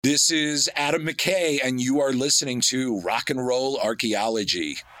This is Adam McKay, and you are listening to Rock and Roll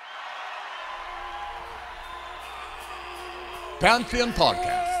Archaeology. Pantheon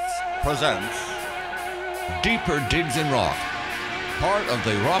Podcasts presents Deeper Digs in Rock, part of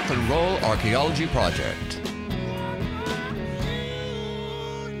the Rock and Roll Archaeology Project.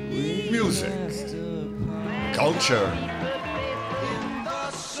 Music, culture,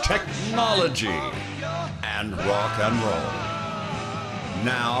 technology, and rock and roll.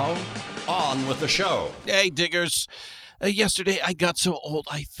 Now, on with the show. Hey, diggers. Yesterday I got so old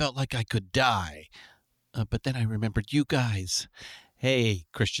I felt like I could die. But then I remembered you guys. Hey,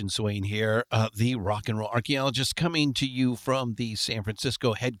 Christian Swain here, the rock and roll archaeologist, coming to you from the San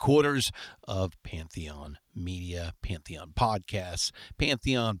Francisco headquarters of Pantheon Media, Pantheon Podcasts,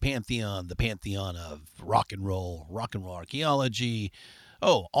 Pantheon, the Pantheon of rock and roll archaeology.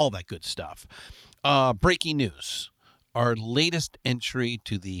 Oh, all that good stuff. Breaking news. Our latest entry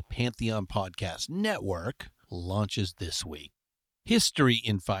to the Pantheon Podcast Network launches this week. History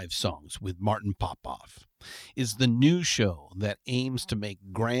in 5 Songs with Martin Popoff is the new show that aims to make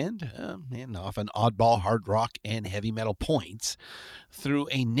grand and often oddball hard rock and heavy metal points through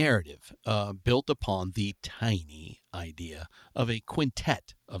a narrative built upon the tiny idea of a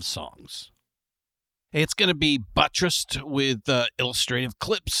quintet of songs. It's going to be buttressed with illustrative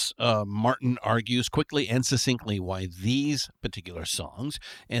clips. Martin argues quickly and succinctly why these particular songs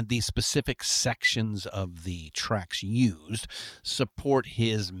and the specific sections of the tracks used support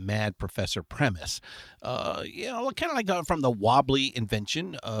his mad professor premise. Kind of like from the wobbly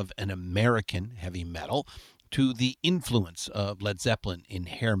invention of an American heavy metal to the influence of Led Zeppelin in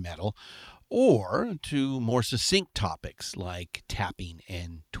hair metal, or to more succinct topics like tapping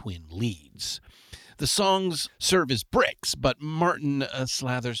and twin leads. The songs serve as bricks, but Martin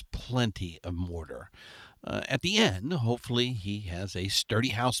slathers plenty of mortar. At the end, hopefully, he has a sturdy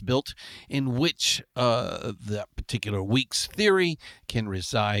house built in which that particular week's theory can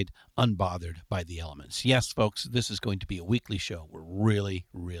reside unbothered by the elements. Yes, folks, this is going to be a weekly show. We're really,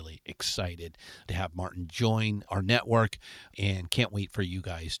 really excited to have Martin join our network and can't wait for you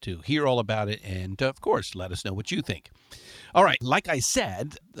guys to hear all about it and, of course, let us know what you think. All right, like I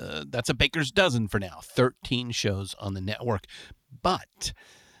said, that's a baker's dozen for now. 13 shows on the network, but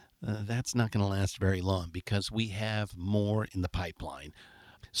that's not going to last very long because we have more in the pipeline.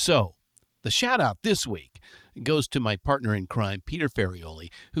 So the shout out this week goes to my partner in crime, Peter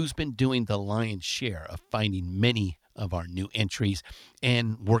Ferrioli, who's been doing the lion's share of finding many of our new entries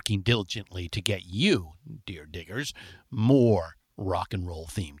and working diligently to get you, dear diggers, more rock and roll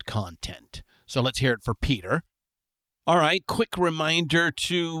themed content. So let's hear it for Peter. All right, quick reminder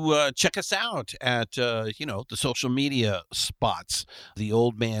to check us out at, the social media spots. The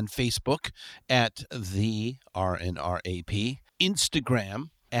Old Man Facebook at the RNRAP, Instagram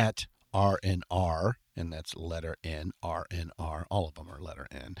at RNR, and that's letter N, RNR, all of them are letter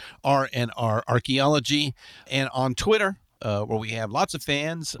N, RNR Archaeology, and on Twitter, where we have lots of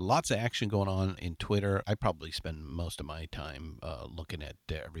fans, lots of action going on in Twitter. I probably spend most of my time looking at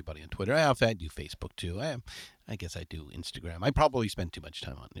everybody on Twitter. I do Facebook too. I guess I do Instagram. I probably spend too much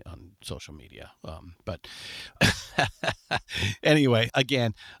time on social media. But anyway,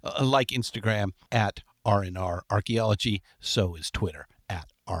 again, like Instagram at RNR Archaeology, so is Twitter at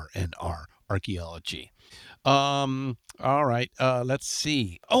RNR Archaeology. All right, let's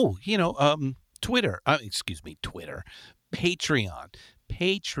see. Twitter. Patreon.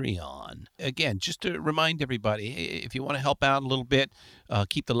 Again, just to remind everybody, if you want to help out a little bit,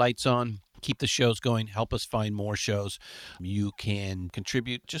 keep the lights on, keep the shows going, help us find more shows, you can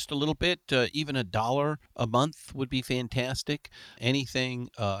contribute just a little bit. Even $1 a month would be fantastic. Anything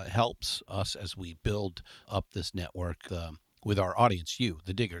helps us as we build up this network. With our audience, you,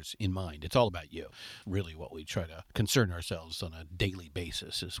 the diggers, in mind. It's all about you. Really what we try to concern ourselves on a daily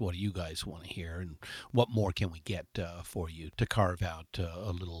basis is what do you guys want to hear and what more can we get for you to carve out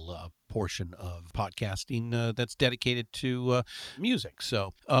a little portion of podcasting that's dedicated to music.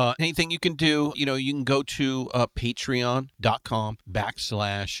 So anything you can do, you can go to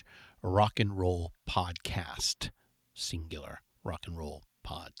patreon.com/rock and roll podcast, singular rock and roll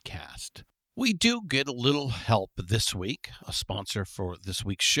podcast. We do get a little help this week, a sponsor for this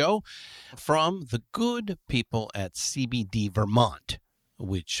week's show, from the good people at CBD Vermont,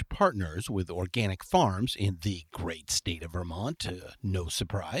 which partners with organic farms in the great state of Vermont, no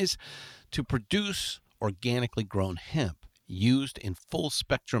surprise, to produce organically grown hemp used in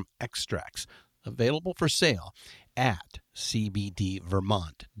full-spectrum extracts, available for sale at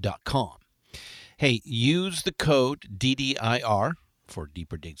cbdvermont.com. Hey, use the code DDIR for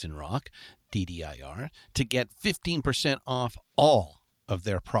Deeper Digs in Rock, DDIR, to get 15% off all of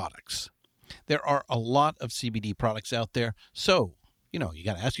their products. There are a lot of CBD products out there, so, you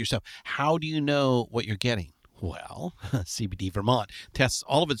got to ask yourself, how do you know what you're getting? Well, CBD Vermont tests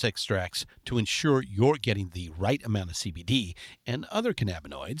all of its extracts to ensure you're getting the right amount of CBD and other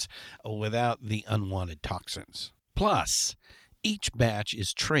cannabinoids without the unwanted toxins. Plus, each batch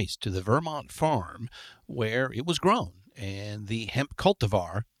is traced to the Vermont farm where it was grown and the hemp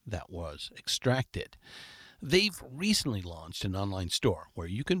cultivar that was extracted. They've recently launched an online store where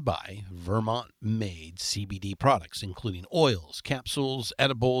you can buy Vermont-made CBD products, including oils, capsules,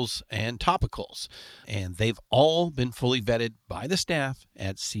 edibles, and topicals. And they've all been fully vetted by the staff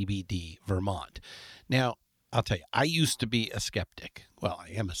at CBD Vermont. Now, I'll tell you, I used to be a skeptic. Well,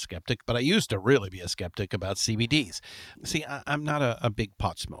 I am a skeptic, but I used to really be a skeptic about CBDs. See, I'm not a big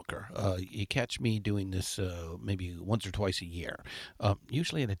pot smoker. You catch me doing this maybe once or twice a year,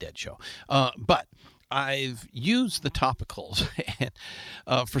 usually at a dead show. But I've used the topicals and,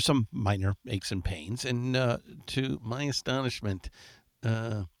 for some minor aches and pains, and to my astonishment,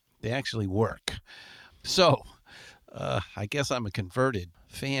 they actually work. So, I guess I'm a converted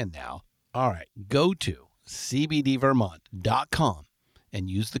fan now. All right, go to cbdvermont.com and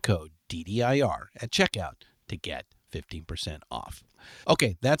use the code DDIR at checkout to get 15% off.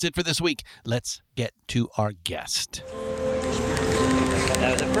 Okay, that's it for this week. Let's get to our guest.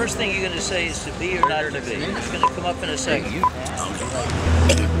 Now, the first thing you're going to say is to be or not to be. It's going to come up in a second.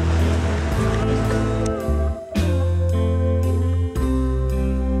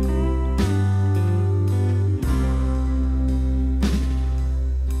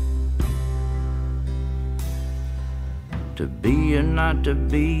 To be or not to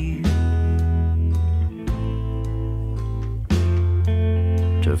be,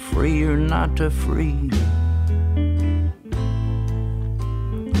 to free or not to free,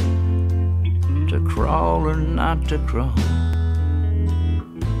 to crawl or not to crawl.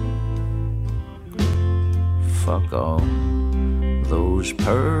 Fuck all those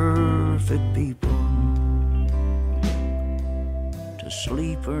perfect people. To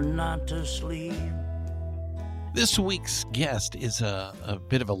sleep or not to sleep. This week's guest is a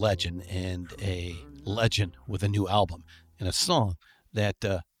bit of a legend, and a legend with a new album and a song that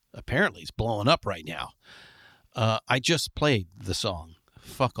apparently is blowing up right now. I just played the song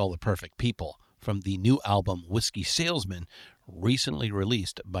Fuck All the Perfect People from the new album Whiskey Salesman, recently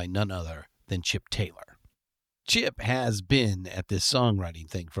released by none other than Chip Taylor. Chip has been at this songwriting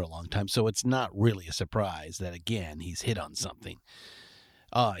thing for a long time, so it's not really a surprise that, again, he's hit on something.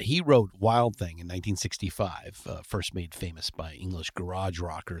 He wrote Wild Thing in 1965, first made famous by English garage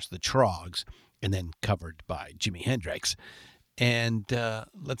rockers, the Troggs, and then covered by Jimi Hendrix. And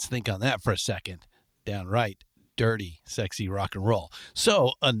let's think on that for a second. Downright dirty, sexy rock and roll.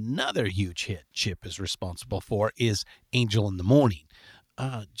 So another huge hit Chip is responsible for is Angel in the Morning,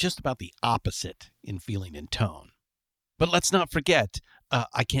 just about the opposite in feeling and tone. But let's not forget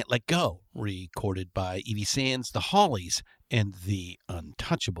I Can't Let Go, recorded by Evie Sands, the Hollies, and the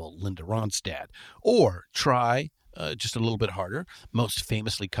untouchable Linda Ronstadt. Or Try, just a little bit harder, most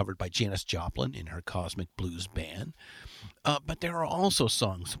famously covered by Janis Joplin in her Cosmic Blues Band. But there are also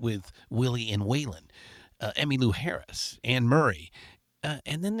songs with Willie and Waylon, Emmylou Harris, Anne Murray,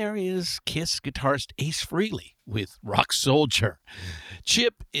 and then there is Kiss guitarist Ace Frehley with Rock Soldier.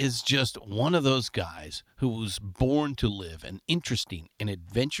 Chip is just one of those guys who was born to live an interesting and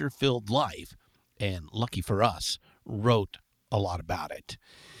adventure-filled life, and lucky for us, wrote a lot about it.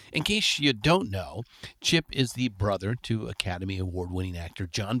 In case you don't know, Chip is the brother to Academy Award-winning actor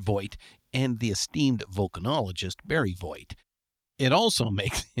Jon Voight and the esteemed volcanologist Barry Voight. It also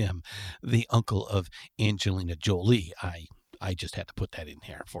makes him the uncle of Angelina Jolie. I just had to put that in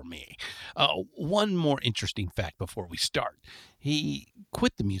here for me. One more interesting fact before we start. He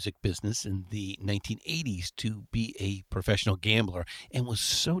quit the music business in the 1980s to be a professional gambler and was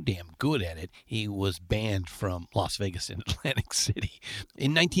so damn good at it, he was banned from Las Vegas and Atlantic City.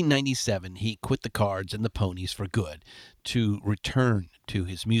 In 1997, he quit the cards and the ponies for good to return to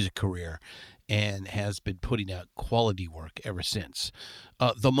his music career and has been putting out quality work ever since,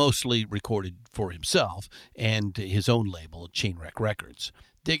 though mostly recorded for himself and his own label, Chainwreck Records.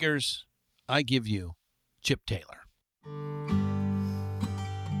 Diggers, I give you Chip Taylor.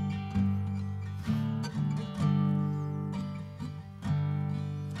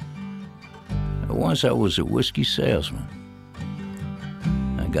 Once I was a whiskey salesman.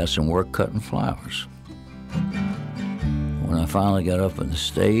 I got some work cutting flowers. When I finally got up on the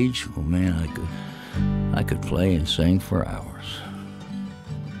stage, well, man, I could play and sing for hours.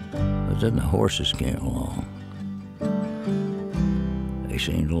 But then the horses came along. They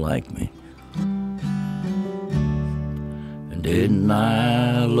seemed to like me. And Didn't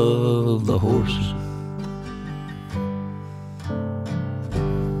I love the horses?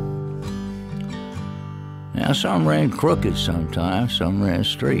 Now, some ran crooked sometimes, some ran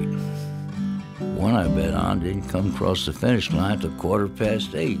straight. One I bet on didn't come across the finish line till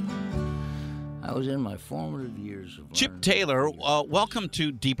 8:15. I was in my formative years of Chip learning. Taylor, welcome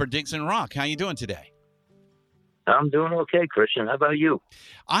to Deeper Digs in Rock. How you doing today? I'm doing okay, Christian. How about you?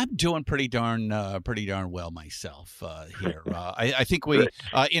 I'm doing pretty darn well myself here. I think we,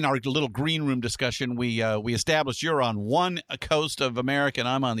 in our little green room discussion, we established you're on one coast of America and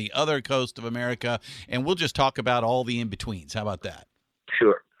I'm on the other coast of America, and we'll just talk about all the in-betweens. How about that?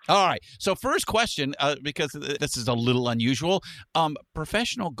 Sure. All right. So first question, because this is a little unusual,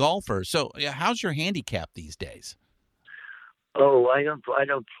 professional golfer. So how's your handicap these days? Oh, I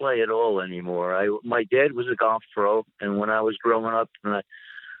don't play at all anymore. My dad was a golf pro, and when I was growing up, and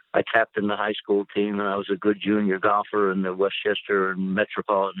I captained the high school team, and I was a good junior golfer in the Westchester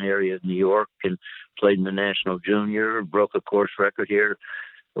metropolitan area of New York, and played in the National Junior, broke a course record here,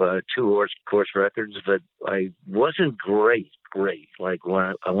 2 course records, but I wasn't great. Like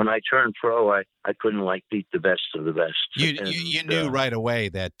when I turned pro, I couldn't beat the best of the best. You knew right away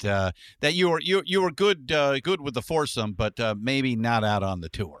that you were good with the foursome, but maybe not out on the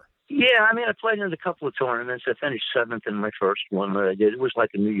tour. Yeah, I mean, I played in a couple of tournaments. I finished 7th in my first one that I did. It was like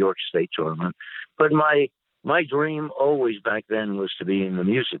a New York State tournament. But my dream always back then was to be in the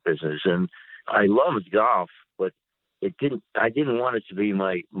music business, and I loved golf, but I didn't want it to be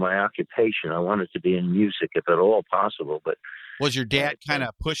my occupation. I wanted to be in music if at all possible. But was your dad kind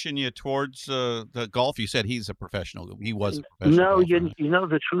of pushing you towards the golf? You said he's a professional. He was a professional. No, golfer. you know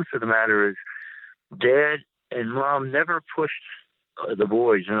the truth of the matter is, Dad and Mom never pushed the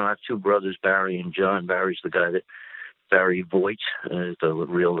boys. You know, I have 2 brothers, Barry and John. Barry's the guy Barry Voigt, the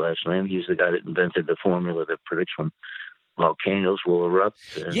real last name. He's the guy that invented the formula that predicts when volcanoes will erupt.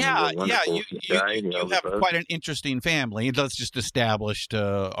 Yeah. You have quite an interesting family. Let's just establish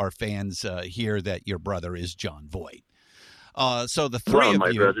to our fans here that your brother is John Voigt. So the three of you.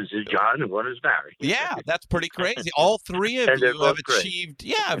 My brothers is John and one is Barry. Yeah, that's pretty crazy. All 3 of you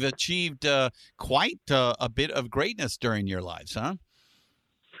have achieved quite a bit of greatness during your lives, huh?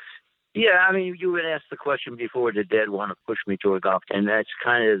 Yeah, I mean, you had asked the question before, did Dad want to push me toward golf? And that's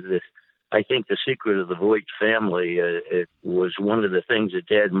kind of I think the secret of the Voigt family. It was one of the things that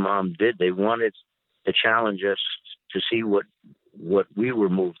Dad and Mom did. They wanted to challenge us to see what we were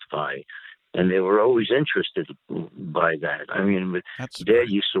moved by. And they were always interested by that. I mean, Dad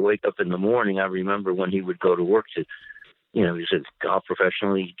used to wake up in the morning. I remember when he would go to work he's a golf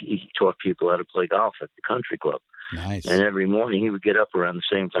professional. He taught people how to play golf at the country club. Nice. And every morning he would get up around the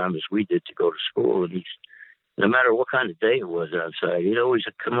same time as we did to go to school. And no matter what kind of day it was outside, he'd always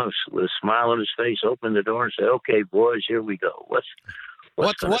come up with a smile on his face, open the door and say, "Okay, boys, here we go. What's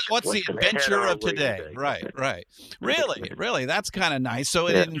the adventure of today?" Right. Really, that's kind of nice. So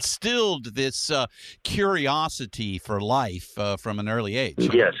it instilled this curiosity for life from an early age.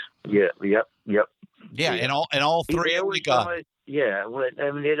 Yes. Yep. Yeah, and all 3 of you got it. Yeah,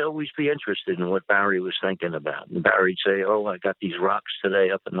 I mean, they'd always be interested in what Barry was thinking about. And Barry'd say, "Oh, I got these rocks today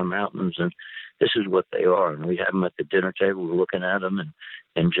up in the mountains, and this is what they are." And we'd have them at the dinner table, we're looking at them,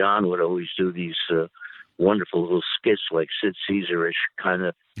 and John would always do these wonderful little skits, like Sid Caesar-ish kind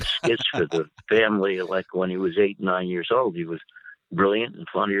of skits for the family. Like when he was 8, 9 years old, he was brilliant and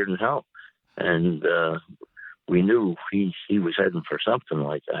funnier than hell. And we knew he was heading for something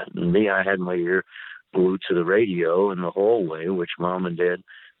like that. And me, I had my ear glued to the radio in the hallway, which Mom and Dad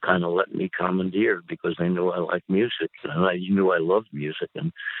kind of let me commandeer because they knew I liked music and I knew I loved music.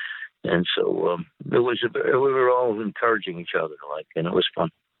 And so we were all encouraging each other, and it was fun.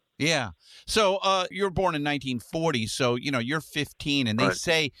 Yeah. So you were born in 1940, so you're 15, and they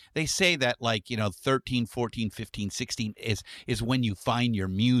say that 13, 14, 15, 16 is when you find your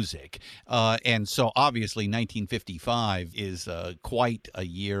music. And so obviously 1955 is quite a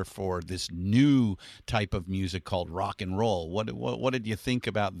year for this new type of music called rock and roll. What did you think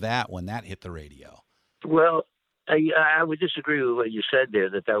about that when that hit the radio? Well, I would disagree with what you said there,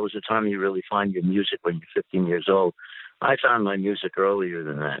 that was the time you really find your music when you're 15 years old. I found my music earlier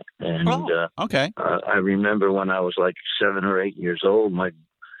than that. And okay. I remember when I was 7 or 8 years old, my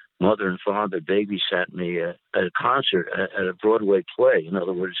mother and father babysat me at a concert at a Broadway play. In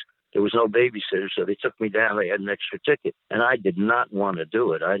other words, there was no babysitter, so they took me down. They had an extra ticket. And I did not want to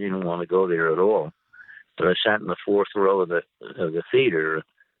do it. I didn't want to go there at all. But I sat in the 4th row of the theater,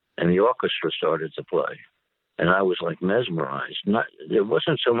 and the orchestra started to play. And I was mesmerized. It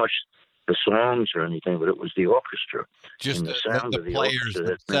wasn't so much the songs or anything, but it was the orchestra. Just and the sound the of the players orchestra that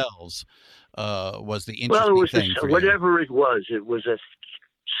made- themselves was the Well, it interesting was thing for you. whatever it was. It was a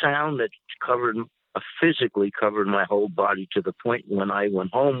sound that physically covered my whole body, to the point when I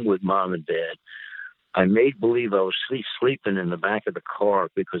went home with Mom and Dad, I made believe I was sleeping in the back of the car,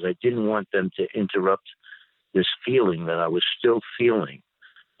 because I didn't want them to interrupt this feeling that I was still feeling,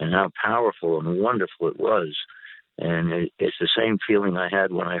 and how powerful and wonderful it was. And it's the same feeling I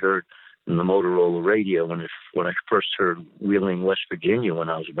had when I heard in the Motorola radio when I first heard Wheeling, West Virginia, when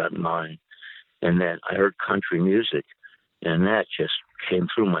I was about 9, and then I heard country music, and that just came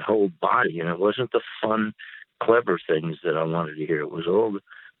through my whole body. And it wasn't the fun, clever things that I wanted to hear. It was all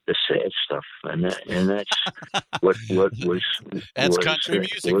the sad stuff, and that's what was. That's was, country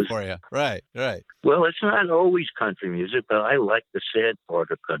music for you, right? Well, it's not always country music, but I like the sad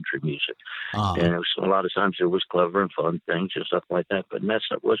part of country music. And a lot of times it was clever and fun things and stuff like that. But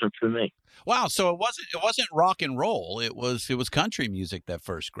that wasn't for me. Wow, so it wasn't rock and roll. It was country music that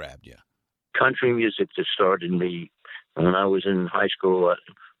first grabbed you. Country music that started me when I was in high school.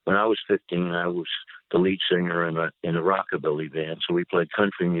 When I was 15, I was the lead singer in a rockabilly band. So we played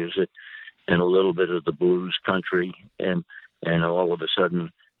country music and a little bit of the blues country. And all of a sudden,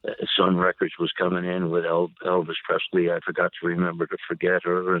 Sun Records was coming in with Elvis Presley. I Forgot to Remember to Forget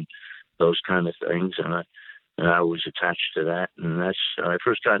Her, and those kind of things. And I was attached to that. And I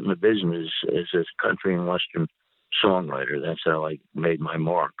first got in the business as a country and western songwriter. That's how I made my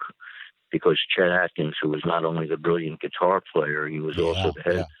mark. Because Chet Atkins, who was not only the brilliant guitar player, he was also the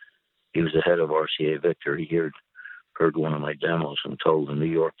head. Yeah. He was the head of RCA Victor. He heard one of my demos and told the New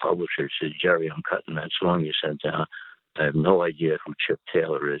York publisher, said, "Jerry, I'm cutting that song you sent down. I have no idea who Chip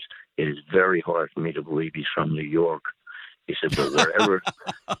Taylor is. It is very hard for me to believe he's from New York." He said, "But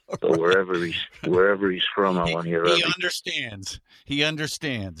wherever he's from, I want to hear everything." He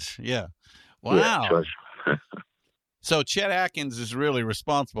understands. Yeah. Wow. Yeah, So Chet Atkins is really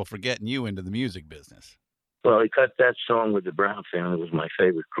responsible for getting you into the music business. Well, he cut that song with the Brown Family. It was my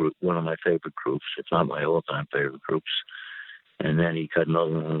favorite group, one of my favorite groups. It's not my all-time favorite groups. And then he cut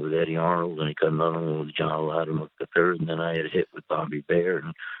another one with Eddie Arnold, and he cut another one with John Latimer III. And then I had a hit with Bobby Bare,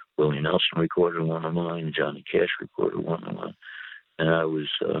 and Willie Nelson recorded one of mine, and Johnny Cash recorded one of mine. And I was,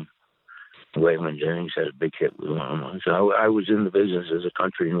 Waylon Jennings had a big hit with one of mine. So I was in the business as a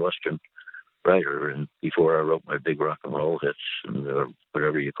country and western writer, and before I wrote my big rock and roll hits, and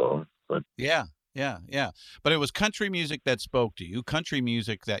whatever you call them. But yeah. But it was country music that spoke to you, country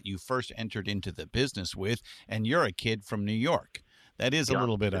music that you first entered into the business with, and you're a kid from New York. That is a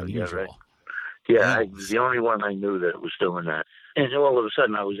little bit unusual. Right. Yeah, I was the only one I knew that was doing that. And all of a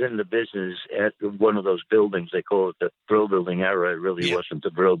sudden, I was in the business at one of those buildings. They call it the Brill Building era. It really wasn't the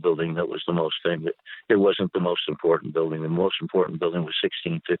Brill Building that was the most famous. It wasn't the most important building. The most important building was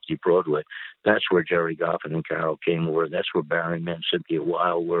 1650 Broadway. That's where Jerry Goffin and Carole King were. That's where Barry Mann, Cynthia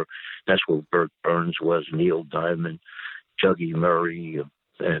Weil were. That's where Bert Burns was, Neil Diamond, Juggy Murray,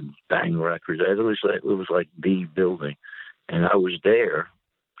 and Bang Records. It was like the building. And I was there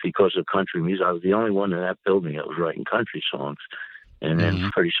because of country music. I was the only one in that building that was writing country songs. And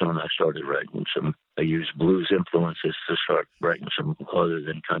then pretty soon I started writing I used blues influences to start writing some other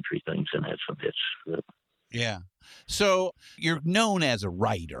than country things, and had some hits. Yeah. So you're known as a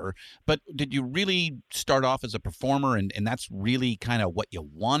writer, but did you really start off as a performer, and that's really kind of what you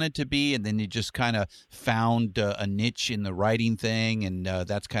wanted to be, and then you just kind of found a niche in the writing thing, and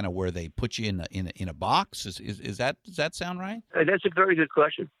that's kind of where they put you in a box? Does that sound right? That's a very good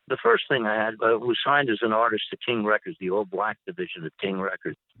question. The first thing I had was signed as an artist to King Records, the all black division of King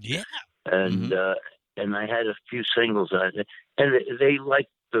Records. Yeah. And and I had a few singles, and they liked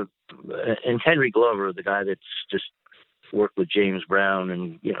and Henry Glover, the guy that's just worked with James Brown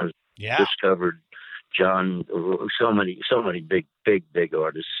and discovered John, so many big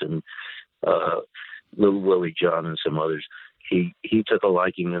artists, and Little Willie John and some others. He took a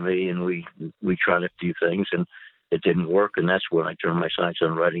liking to me, and we tried a few things, and it didn't work, and that's when I turned my sights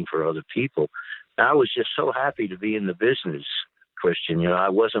on writing for other people. And I was just so happy to be in the business, Christian. I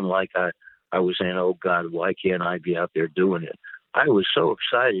wasn't like I was saying, "Oh God, why can't I be out there doing it?" I was so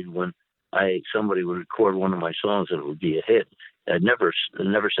excited when somebody would record one of my songs and it would be a hit. I never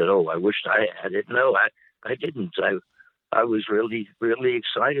said, "Oh, I wished I had it." No, I didn't. I was really, really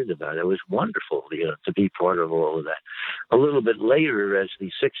excited about it. It was wonderful, to be part of all of that. A little bit later, as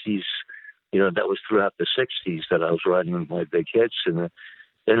the 60s, that was throughout the 60s that I was writing my big hits. And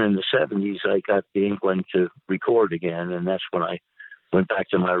then in the 70s, I got the inkling to record again. And that's when I went back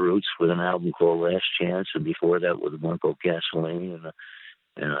to my roots with an album called Last Chance, and before that with one called Gasoline,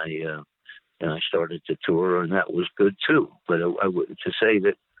 and I started to tour, and that was good too. But to say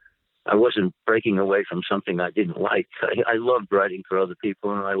that I wasn't breaking away from something I didn't like. I loved writing for other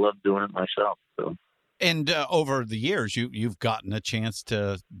people, and I loved doing it myself. So. And over the years, you've gotten a chance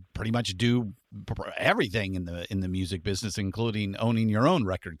to pretty much do everything in the music business, including owning your own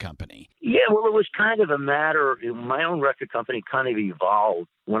record company. Yeah, well, it was kind of a matter. My own record company kind of evolved.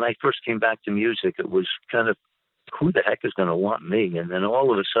 When I first came back to music, it was kind of, who the heck is going to want me? And then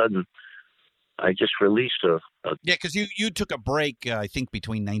all of a sudden, I just released a yeah, because you took a break, I think,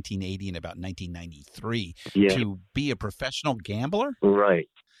 between 1980 and about 1993 to be a professional gambler. Right.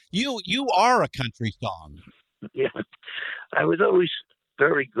 You are a country song. Yeah, I was always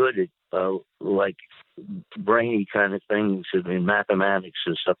very good at like brainy kind of things in mathematics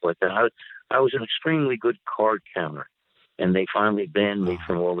and stuff like that. I was an extremely good card counter, and they finally banned me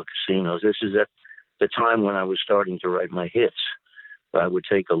from all the casinos. This is at the time when I was starting to write my hits. I would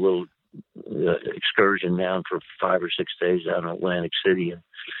take a little excursion down for 5 or 6 days down in Atlantic City, and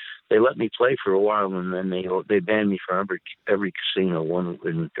they let me play for a while, and then they banned me from every casino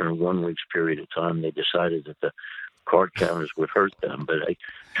during 1 week's period of time. They decided that the card counters would hurt them, but I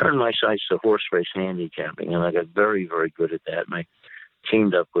turned my sights to horse race handicapping, and I got very, very good at that. And I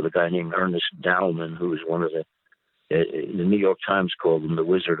teamed up with a guy named Ernest Dowman, who was one of the New York Times called him the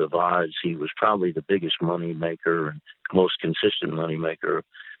Wizard of Odds. He was probably the biggest money maker and most consistent money maker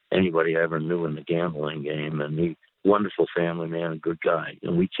anybody I ever knew in the gambling game, and he wonderful family man, a good guy.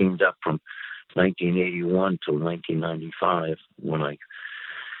 And we teamed up from 1981 till 1995 when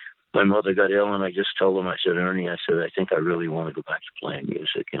my mother got ill, and I just told him, I said, Ernie, I think I really want to go back to playing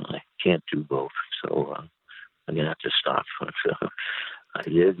music, and I can't do both, so I'm gonna have to stop. So I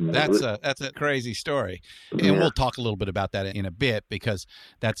did. That's a crazy story, and we'll talk a little bit about that in a bit because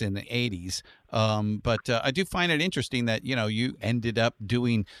that's in the 80s. But I do find it interesting that you ended up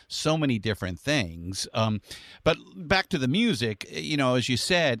doing so many different things. But back to the music, as you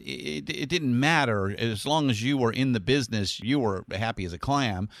said, it didn't matter as long as you were in the business. You were happy as a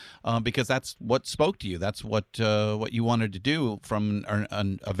clam because that's what spoke to you. That's what you wanted to do from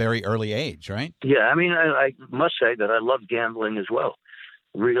a very early age, right? Yeah, I mean, I must say that I loved gambling as well.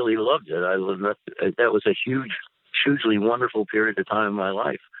 Really loved it. That was a hugely wonderful period of time in my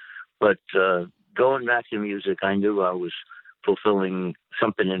life. But going back to music, I knew I was fulfilling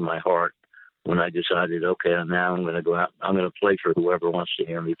something in my heart when I decided, okay, now I'm going to go out. I'm going to play for whoever wants to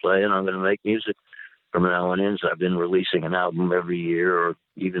hear me play, and I'm going to make music from now on in. So I've been releasing an album every year or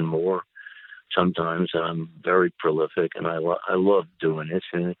even more sometimes, and I'm very prolific, and I love doing it.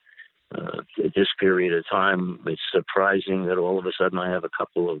 And at this period of time, it's surprising that all of a sudden I have a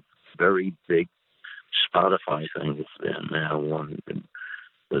couple of very big Spotify things now, one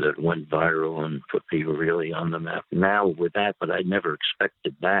that went viral and put people really on the map now with that, but I never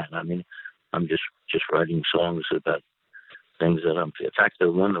expected that. I mean, I'm just writing songs about things that in fact,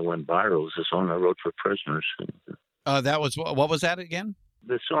 the one that went viral is the song I wrote for Prisoners. What was that again?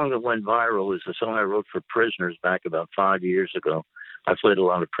 The song that went viral is the song I wrote for Prisoners back about 5 years ago. I played a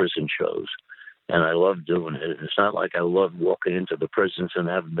lot of prison shows, and I love doing it. It's not like I love walking into the prisons and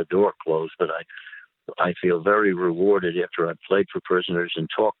having the door closed, but I feel very rewarded after I played for prisoners and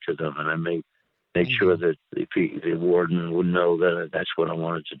talked to them, and I make sure that the warden would know that that's what I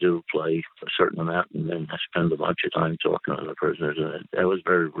wanted to do, play a certain amount, and then I spend a bunch of time talking to the prisoners, and that was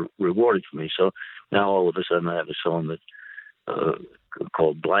very rewarding for me. So now all of a sudden I have a song that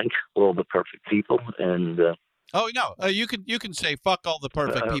called Blank, All the Perfect People, and oh no! You can say "fuck all the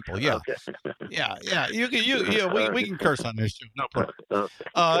perfect people." Yeah, okay. yeah. We can curse on this show, no problem.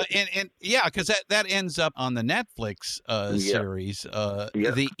 Okay. And yeah, because that ends up on the Netflix series,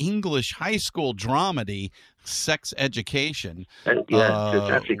 the English high school dramedy "Sex Education."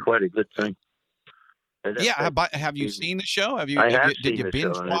 It's actually quite a good thing. Have you seen the show? Did you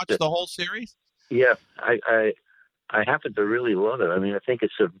binge watch the whole series? Yeah, I happen to really love it. I mean, I think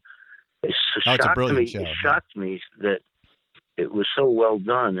it's a brilliant show. It shocked me that it was so well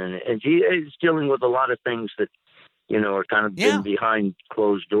done, and it's dealing with a lot of things that are kind of been behind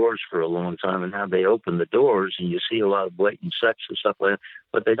closed doors for a long time, and now they open the doors, and you see a lot of blatant sex and stuff like that.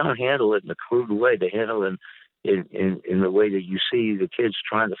 But they don't handle it in a crude way. They handle it in the way that you see the kids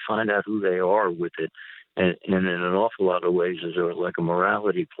trying to find out who they are with it, and in an awful lot of ways, is like a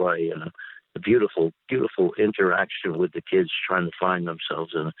morality play and a beautiful, beautiful interaction with the kids trying to find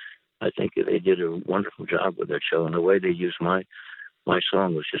themselves. And I think they did a wonderful job with that show, and the way they used my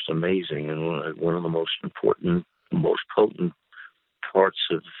song was just amazing, and one of the most important, most potent parts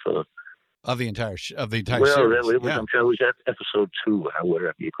of the entire series. I'm sure it was episode 2, or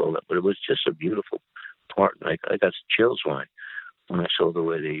whatever you call it, but it was just a beautiful part. I got chills when I saw the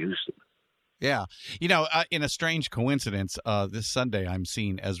way they used it. Yeah. In a strange coincidence, this Sunday I'm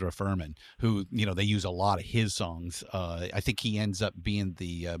seeing Ezra Furman, who, they use a lot of his songs. I think he ends up being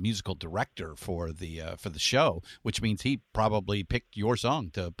the musical director for the show, which means he probably picked your song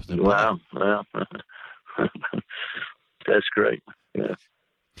to play. Wow. Well, that's great. Yeah.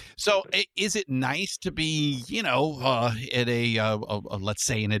 So is it nice to be, at a let's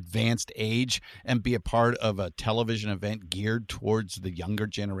say an advanced age and be a part of a television event geared towards the younger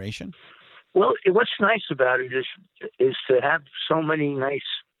generation? Well, what's nice about it is to have so many nice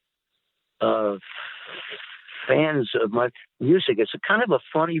fans of my music. It's a kind of a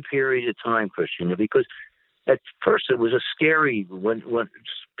funny period of time, Christian, because at first it was a scary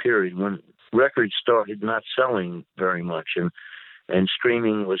period when records started not selling very much and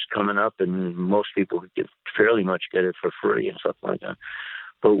streaming was coming up and most people could fairly much get it for free and stuff like that.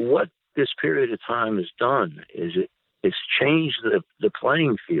 But what this period of time has done is it's changed the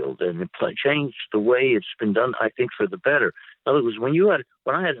playing field and changed the way it's been done, I think, for the better. In other words, when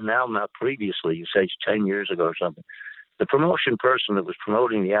I had an album out previously, you say 10 years ago or something, the promotion person that was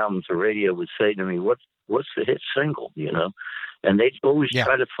promoting the album to radio would say to me, what's the hit single, And they'd always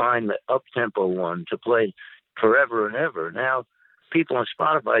try to find the up-tempo one to play forever and ever. Now, people on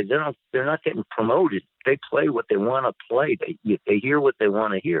Spotify, they're not getting promoted. They play what they want to play. They hear what they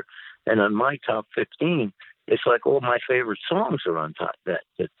want to hear. And on my top 15, it's like all my favorite songs are on top that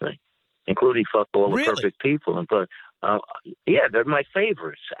thing, including "Fuck All the Perfect People." But they're my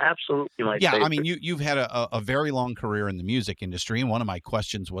favorites. Absolutely my favorites. Yeah, I mean, you've had a very long career in the music industry, and one of my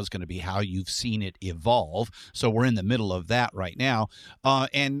questions was going to be how you've seen it evolve. So we're in the middle of that right now.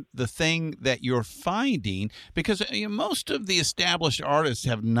 And the thing that you're finding, because most of the established artists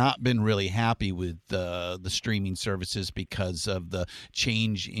have not been really happy with the streaming services because of the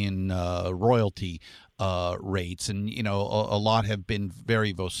change in royalty rates, and a lot have been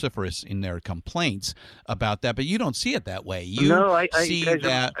very vociferous in their complaints about that. But you don't see it that way. I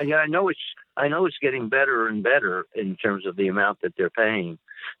know it's getting better and better in terms of the amount that they're paying,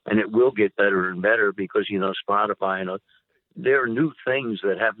 and it will get better and better because Spotify. There are new things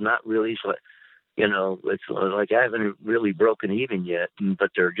that have not released. It's like I haven't really broken even yet, but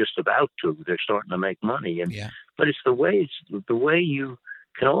they're just about to. They're starting to make money, but it's the way you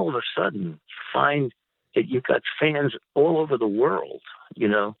can all of a sudden find that you've got fans all over the world,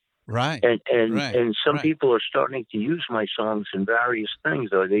 Right. And some people are starting to use my songs in various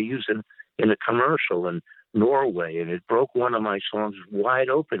things. Or they use it in a commercial in Norway, and it broke one of my songs wide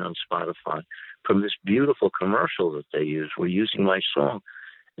open on Spotify from this beautiful commercial that they use. We're using my song,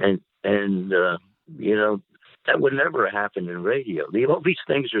 and that would never have happened in radio. All these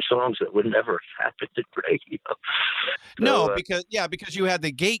things are songs that would never have happened in radio. No, because you had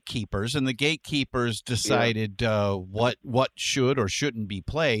the gatekeepers, and the gatekeepers decided what should or shouldn't be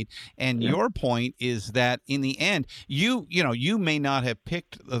played. And your point is that in the end, you may not have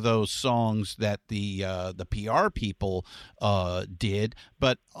picked those songs that the PR people did,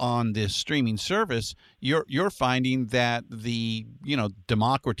 but on this streaming service, you're finding that the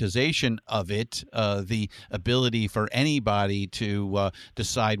democratization of it, the ability for anybody to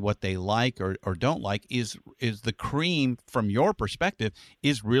decide what they like or don't like is the cream from your perspective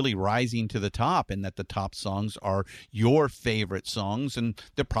is really rising to the top, and that the top songs are your favorite songs, and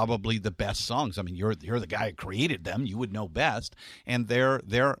they're probably the best songs. I mean, you're the guy who created them, you would know best, and they're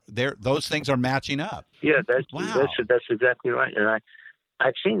those things are matching up. Yeah, that's exactly right. And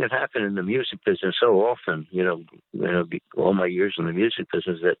I've seen it happen in the music business so often, all my years in the music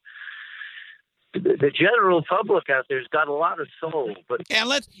business, that the general public out there's got a lot of soul. But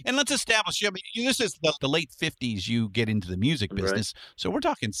let's establish. I mean, this is the late 50s. You get into the music business, so we're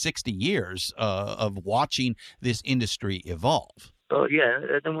talking 60 years of watching this industry evolve. Oh yeah,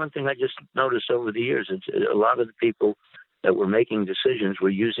 and one thing I just noticed over the years, a lot of the people that were making decisions were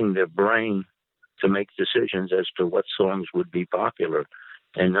using their brain to make decisions as to what songs would be popular,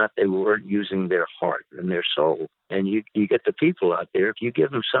 and they weren't using their heart and their soul. And you get the people out there, if you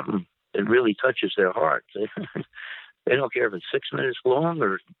give them something that really touches their heart, they don't care if it's 6 minutes long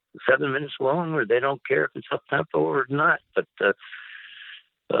or 7 minutes long, or they don't care if it's up tempo or not. But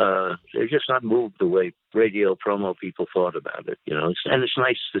they're just not moved the way radio promo people thought about it, and it's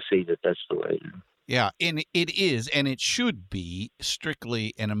nice to see that that's the way. Yeah, and it is, and it should be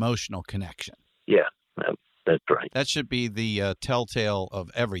strictly an emotional connection. Yeah, that's right. That should be the telltale of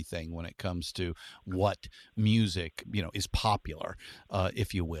everything when it comes to what music, is popular,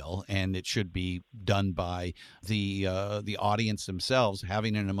 if you will, and it should be done by the audience themselves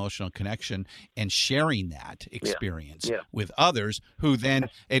having an emotional connection and sharing that experience with others, who then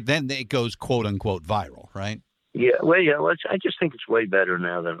it goes quote unquote viral, right? Yeah, well, yeah. I just think it's way better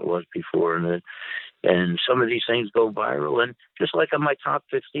now than it was before, and some of these things go viral. And just like on my top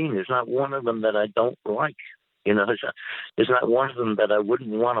 15, there's not one of them that I don't like. You know, there's not one of them that I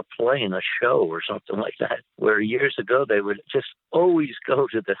wouldn't want to play in a show or something like that. Where years ago they would just always go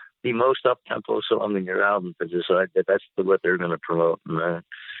to the most up-tempo song in your album to decide that that's what they're going to promote. And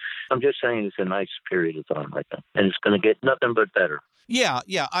I'm just saying it's a nice period of time like that, and it's going to get nothing but better. Yeah.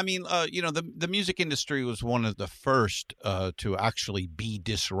 I mean, the music industry was one of the first to actually be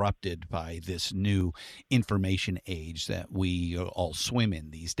disrupted by this new information age that we all swim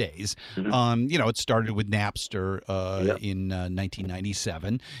in these days. Mm-hmm. It started with Napster in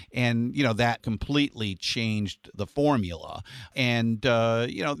 1997, and that completely changed the formula. And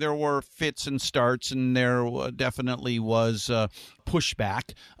there were fits and starts, and there definitely was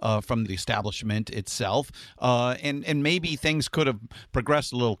pushback from the establishment itself, and maybe things could have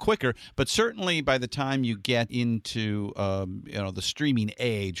progressed a little quicker, but certainly by the time you get into the streaming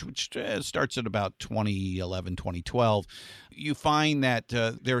age, which starts at about 2011, 2012, you find that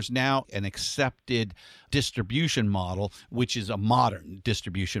there's now an accepted distribution model, which is a modern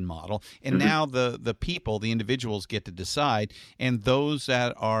distribution model, and now the people, the individuals, get to decide, and those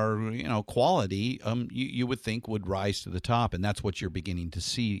that are quality, you would think would rise to the top, and that's what you're beginning to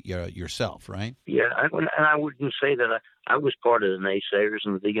see yourself, right? Yeah, and I wouldn't say that I was part of the naysayers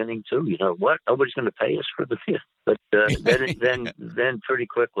in the beginning too. You know what? Nobody's going to pay us for the but then pretty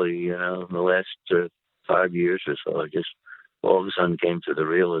quickly, in the last 5 years or so, I just all of a sudden came to the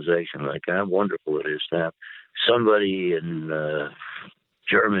realization like how wonderful it is to have somebody in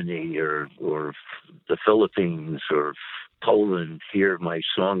Germany or the Philippines or Poland hear my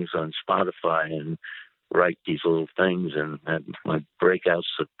songs on Spotify and write these little things, and my breakouts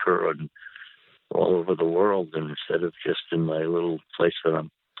occur all over the world, and instead of just in my little place that I'm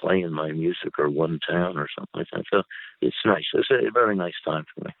playing my music or one town or something like that. So it's nice. It's a very nice time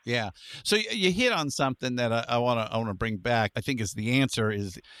for me. Yeah. So you hit on something that I want to bring back. I think is the answer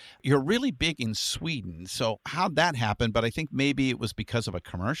is you're really big in Sweden. So how'd that happen? But I think maybe it was because of a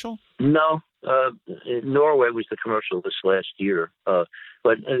commercial. No, Norway was the commercial this last year. But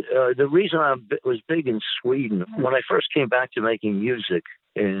the reason I was big in Sweden, when I first came back to making music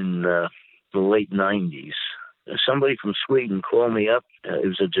in the late 90s, somebody from Sweden called me up. It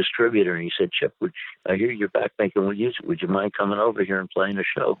was a distributor, and he said, "Chip, I hear you're back making music. Would you mind coming over here and playing a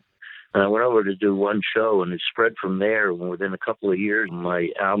show?" And I went over to do one show, and it spread from there. And within a couple of years, my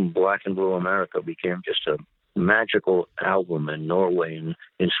album, Black and Blue America, became just a magical album in Norway, and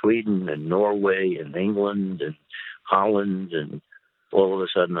in Sweden, and Norway, and England, and Holland, and all of a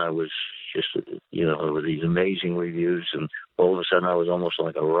sudden I was just, with these amazing reviews, and all of a sudden I was almost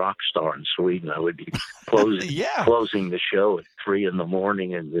like a rock star in Sweden. I would be closing the show at 3 a.m.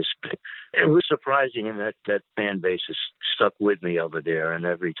 and it was surprising, and that fan base has stuck with me over there. And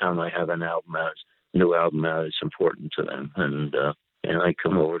every time I have an new album out, it's important to them. And I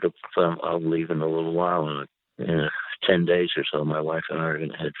come over I'll leave in a little while, and in 10 days or so, my wife and I are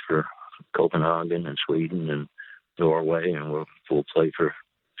going to head for Copenhagen and Sweden and Norway, and we'll play for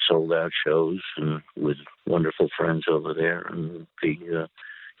sold-out shows and with wonderful friends over there, and be,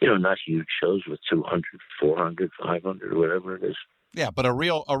 not huge shows with 200, 400, 500, whatever it is. Yeah, but a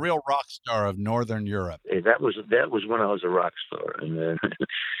real rock star of Northern Europe. That was when I was a rock star, and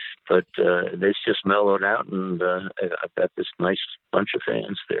but it's just mellowed out, and I've got this nice bunch of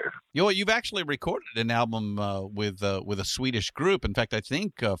fans there. You've actually recorded an album with a Swedish group. In fact, I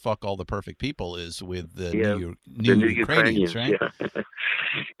think "Fuck All the Perfect People" is with the New Ukrainians, right?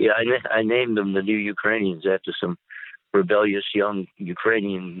 Yeah, yeah. I named them the New Ukrainians after some rebellious young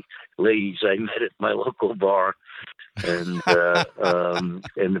Ukrainian ladies I met at my local bar, and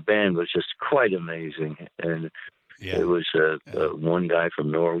the band was just quite amazing. And it was one guy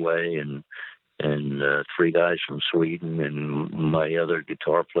from Norway and 3 guys from Sweden, and my other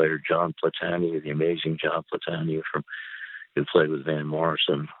guitar player, John Platania, the amazing John Platania who played with Van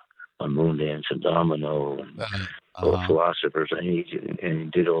Morrison on Moondance and Domino and Philosophers, and he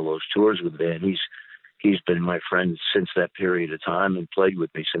did all those tours with Van. He's been my friend since that period of time and played with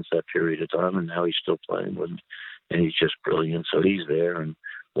me since that period of time, and now he's still playing with me, and he's just brilliant. So he's there, and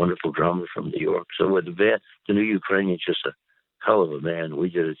wonderful drummer from New York. So with the New Ukrainians, just a hell of a band. We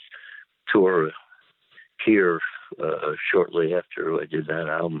did a tour here shortly after I did that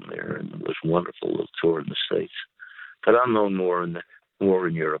album there, and it was a wonderful little tour in the States. But I'm known more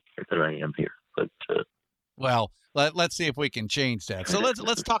in Europe than I am here. But well, let's see if we can change that. So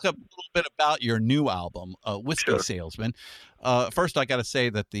let's talk a little bit about your new album, Whiskey Salesman. First, I got to say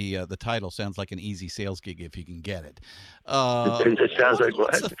that the title sounds like an easy sales gig if you can get it. It sounds like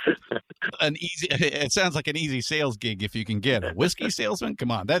what? An easy. It sounds like an easy sales gig if you can get a whiskey salesman.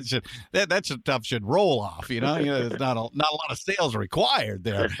 Come on, that stuff should roll off. There's not a lot of sales required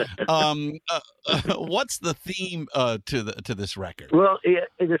there. What's the theme to this record? Well,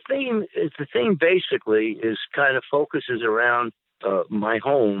 the theme basically is kind of focuses around my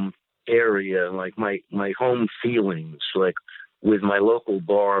home area, like my home feelings, like with my local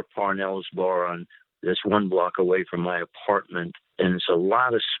bar, Parnell's Bar, on this one block away from my apartment. And there's a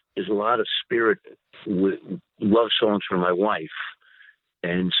lot of spirit with love songs for my wife.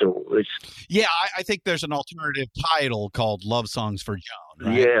 And so it's... Yeah, I think there's an alternative title called Love Songs for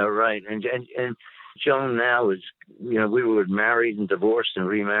Joan, right? Yeah, right. And Joan now is, we were married and divorced and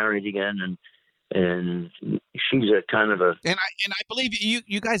remarried again, and she's a kind of a... And I believe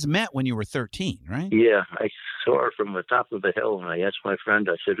you guys met when you were 13, right? Yeah, I saw her from the top of the hill, and I asked my friend,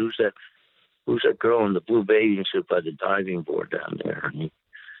 I said, who's that girl in the blue bathing suit by the diving board down there? And he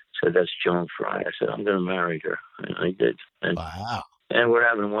said, that's Joan Fry. I said, I'm going to marry her. And I did. And, wow. And we're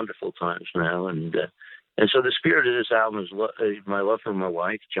having wonderful times now. And so the spirit of this album is my love for my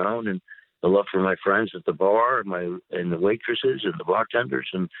wife, Joan, and the love for my friends at the bar, and the waitresses and the bartenders,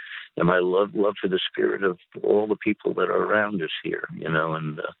 and my love for the spirit of all the people that are around us here,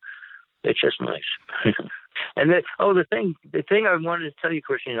 and it's just nice. And the thing I wanted to tell you,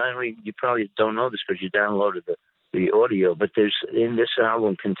 Christian, you probably don't know this because you downloaded the audio, but in this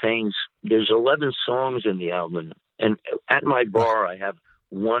album there's 11 songs in the album, and at my bar I have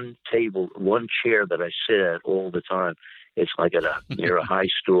one chair that I sit at all the time. It's like near a high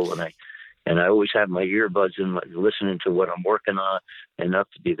stool, and I always have my earbuds in, listening to what I'm working on. And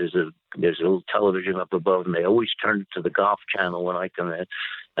there's a little television up above, and they always turn it to the golf channel when I come in.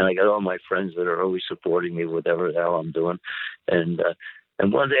 And I got all my friends that are always supporting me, whatever the hell I'm doing. And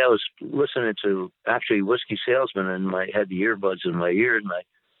one day I was listening to actually Whiskey Salesman, and I had the earbuds in my ear, and I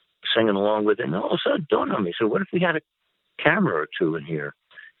singing along with it. And all of a sudden it dawned on me, so what if we had a camera or two in here,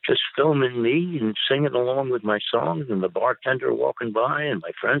 just filming me and singing along with my songs, and the bartender walking by, and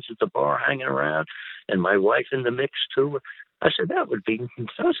my friends at the bar hanging around, and my wife in the mix too. I said that would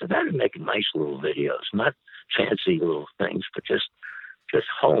make nice little videos, not fancy little things, but just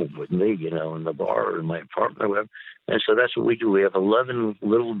home with me, in the bar or in my apartment or whatever. And so that's what we do. We have 11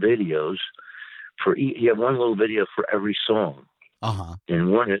 little videos you have one little video for every song. Uh-huh.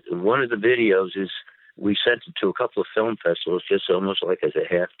 And one of the videos is, we sent it to a couple of film festivals, just almost like as a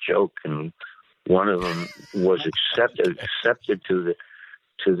half joke, and one of them was accepted to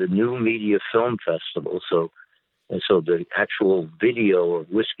the New Media Film Festival. So the actual video of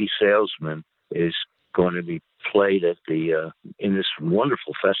Whiskey Salesman is going to be played at in this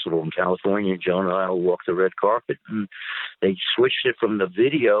wonderful festival in California. Joan and I will walk the red carpet, and they switched it from the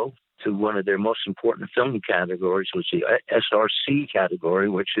video to one of their most important film categories, which is the SRC category,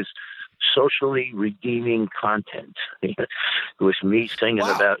 which is socially redeeming content. It was me singing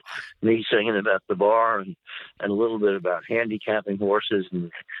about the bar, and a little bit about handicapping horses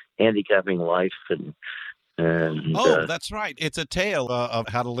and handicapping life, and that's right. It's a tale of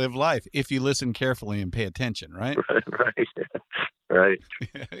how to live life if you listen carefully and pay attention, right? Right.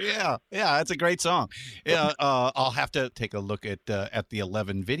 Yeah, that's a great song. I'll have to take a look at the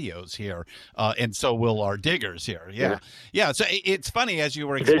 11 videos here, and so will our diggers here. Yeah. So it's funny as you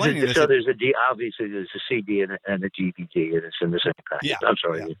were explaining this. So obviously there's a CD and a DVD, and it's in the same package. Yeah. I'm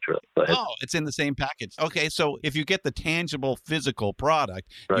sorry. Yeah. Go ahead. Oh, it's in the same package. Okay, so if you get the tangible physical product,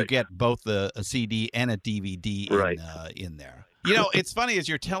 right, you get both a CD and a DVD in there. It's funny as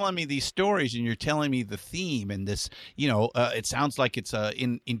you're telling me these stories and you're telling me the theme and this, it sounds like it's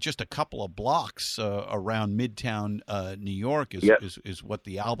in just a couple of blocks around Midtown, New York is what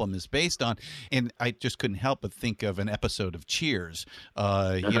the album is based on. And I just couldn't help but think of an episode of Cheers.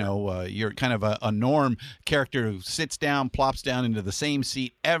 You're kind of a Norm character who sits down, plops down into the same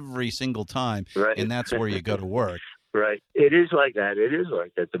seat every single time. Right. And that's where you go to work. Right. It is like that.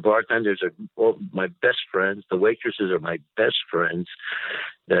 The bartenders are all my best friends. The waitresses are my best friends.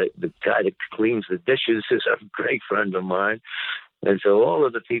 The guy that cleans the dishes is a great friend of mine. And so all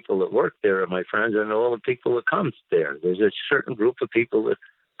of the people that work there are my friends, and all the people that come there. There's a certain group of people that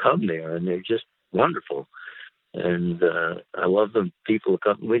come there, and they're just wonderful. And I love the people that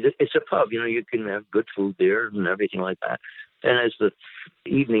come. It's a pub. You can have good food there and everything like that. And as the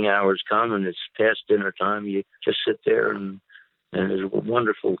evening hours come and it's past dinner time, you just sit there and there's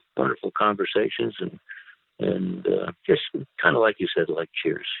wonderful, wonderful conversations and just kind of like you said, like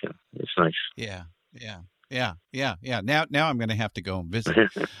Cheers. It's nice. Yeah. Yeah. Now I'm going to have to go and visit.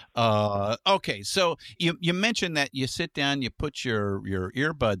 Okay, so you mentioned that you sit down, you put your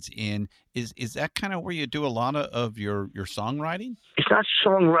earbuds in. Is that kind of where you do a lot of your songwriting? It's not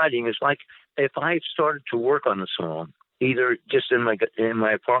songwriting. It's like if I started to work on a song, either just in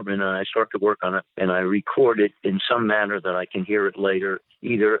my apartment, and I start to work on it, and I record it in some manner that I can hear it later,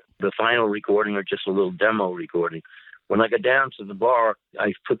 either the final recording or just a little demo recording. When I go down to the bar,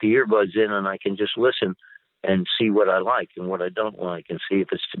 I put the earbuds in and I can just listen and see what I like and what I don't like, and see if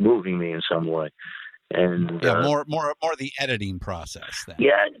it's moving me in some way. And more the editing process then.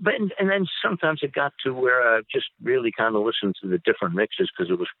 Yeah, and then sometimes it got to where I just really kind of listened to the different mixes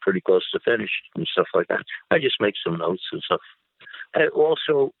because it was pretty close to finished and stuff like that. I just make some notes and stuff. And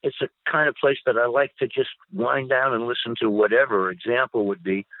also, it's a kind of place that I like to just wind down and listen to whatever. Example would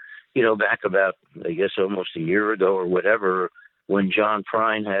be, back about, I guess, almost a year ago or whatever, when John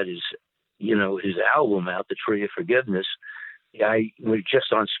Prine had his album out, The Tree of Forgiveness. I was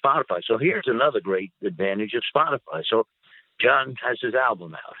just on Spotify. So here's another great advantage of Spotify. So John has his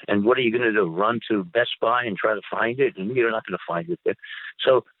album out. And what are you going to do? Run to Best Buy and try to find it? And you're not going to find it there.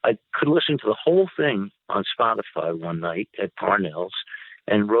 So I could listen to the whole thing on Spotify one night at Parnell's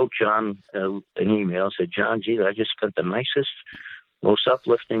and wrote John an email. Said, John, gee, I just spent the nicest, most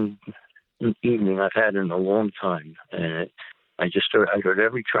uplifting evening I've had in a long time. And I heard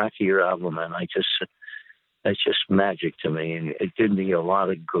every track of your album, and that's just magic to me, and it did me a lot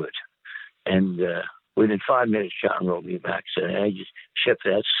of good. And within 5 minutes, John wrote me back, said, Shep,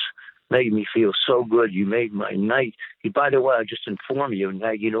 that's made me feel so good. You made my night. By the way, I just inform you,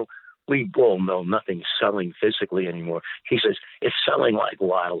 now, we all know nothing's selling physically anymore. He says, it's selling like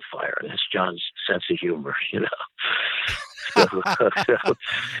wildfire. That's John's sense of humor,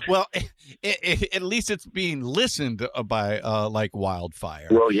 Well, at least it's being listened by like wildfire.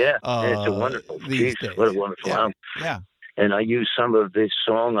 Well, yeah, it's a wonderful. These days. What a wonderful album. Yeah. And I use some of this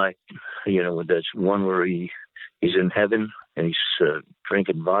song. There's one where he's in heaven and he's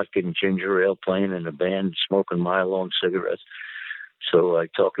drinking vodka and ginger ale, playing in a band, smoking Milo and cigarettes. So I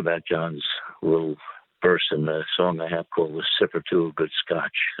talk about John's little verse in the song I have called "The Sip or Two of Good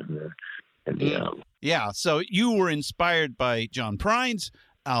Scotch." Yeah, so you were inspired by John Prine's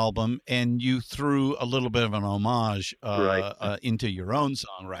album, and you threw a little bit of an homage into your own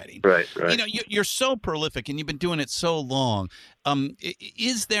songwriting. Right. You're so prolific, and you've been doing it so long.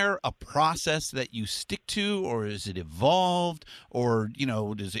 Is there a process that you stick to, or is it evolved, or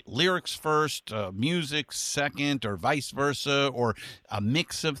is it lyrics first, music second, or vice versa, or a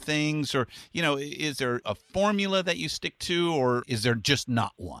mix of things, or is there a formula that you stick to, or is there just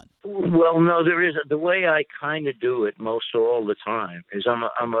not one? Well, no, there is. The way I kind of do it most all the time is I'm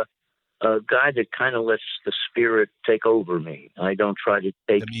a guy that kind of lets the spirit take over me. I don't try to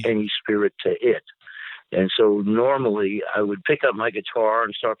take any spirit to it. And so normally I would pick up my guitar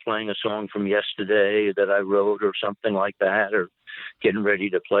and start playing a song from yesterday that I wrote or something like that, or getting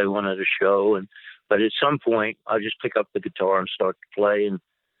ready to play one at a show. But at some point I'll just pick up the guitar and start to play and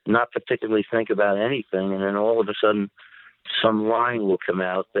not particularly think about anything. And then all of a sudden some line will come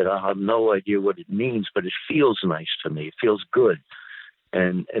out that I have no idea what it means, but it feels nice to me. It feels good.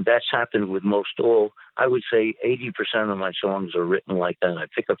 And that's happened with most all. I would say 80% of my songs are written like that. I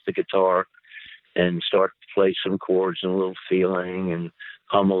pick up the guitar and start to play some chords and a little feeling and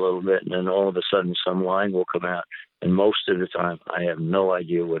hum a little bit, and then all of a sudden some line will come out. And most of the time I have no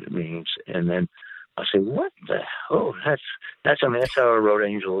idea what it means. And then I say, what the hell? That's how I wrote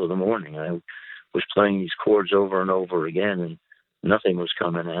Angel of the Morning. I was playing these chords over and over again, and nothing was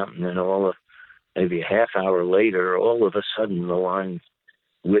coming out. And then maybe a half hour later, all of a sudden the line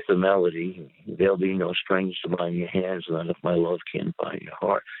with the melody, "There'll be no strings to bind your hands, not if my love can't bind your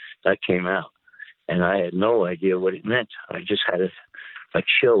heart," that came out. And I had no idea what it meant. I just had a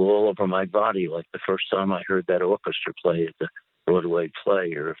chill all over my body, like the first time I heard that orchestra play at the Broadway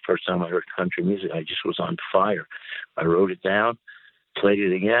play, or the first time I heard country music. I just was on fire. I wrote it down, played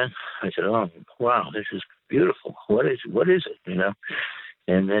it again. I said, "Oh, wow, this is beautiful. What is it?"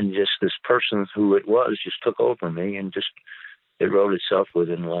 And then just this person who it was just took over me, and just it wrote itself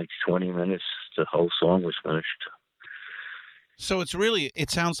within like 20 minutes. The whole song was finished. So it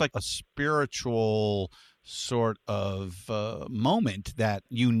sounds like a spiritual sort of moment that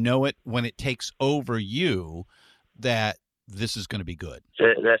it when it takes over you, that this is going to be good.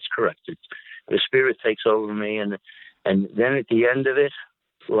 That's correct. The spirit takes over me, and then at the end of it,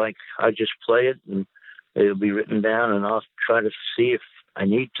 like I just play it, and it'll be written down, and I'll try to see if I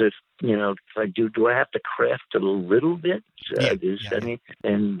need to, if I do I have to craft it a little bit?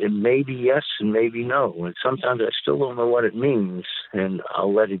 And maybe yes and maybe no. And sometimes I still don't know what it means, and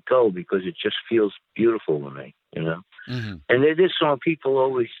I'll let it go because it just feels beautiful to me, Mm-hmm. And this song, people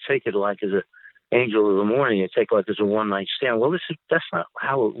always take it like as a Angel of the Morning. They take it like as a one-night stand. Well, that's not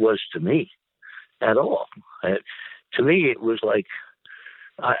how it was to me at all. To me, it was like,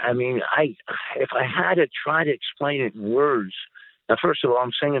 if I had to try to explain it in words. Now, first of all,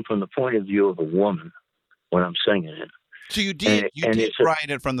 I'm singing from the point of view of a woman when I'm singing it. So you did write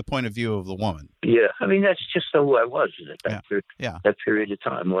it from the point of view of the woman. Yeah, that's just who I was at that period of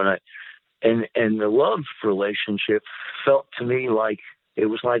time and the love relationship felt to me like it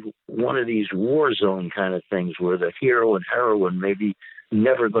was like one of these war zone kind of things where the hero and heroine maybe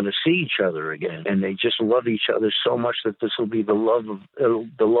never going to see each other again, and they just love each other so much that this will be the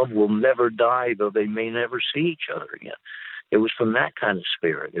love will never die, though they may never see each other again. It was from that kind of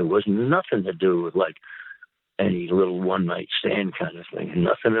spirit. It was nothing to do with like any little one night stand kind of thing.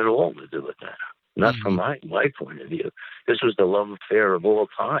 Nothing at all to do with that. Not from my point of view. This was the love affair of all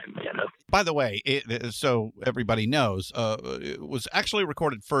time, By the way, so everybody knows, it was actually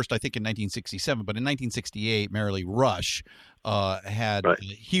recorded first, I think, in 1967, but in 1968, Merrily Rush had a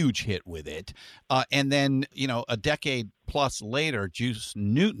huge hit with it. And then, a decade plus later, Juice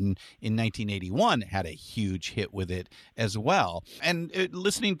Newton in 1981 had a huge hit with it as well. And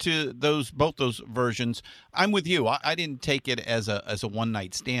listening to both those versions, I'm with you. I didn't take it as a one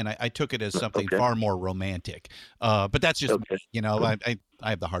night stand. I took it as something far more romantic. But that's just I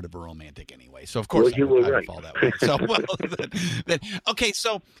have the heart of a romantic anyway, so of course I would fall that way. So okay,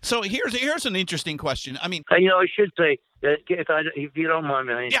 so here's an interesting question. I should say that if you don't mind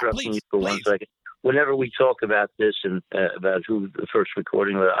me interrupting you for 1 second. Whenever we talk about this and about who the first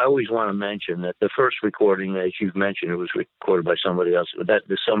recording was, I always want to mention that the first recording, as you've mentioned, it was recorded by somebody else. That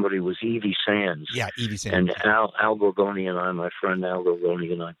somebody was Evie Sands. Yeah, Evie Sands. And Al Gorgoni and my friend Al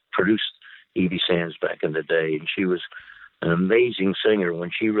Gorgoni and I produced Evie Sands back in the day, and she was an amazing singer.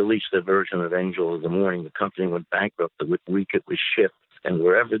 When she released the version of Angel of the Morning, the company went bankrupt the week it was shipped, and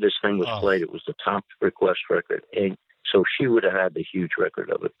wherever this thing was played, it was the top request record. And so she would have had the huge record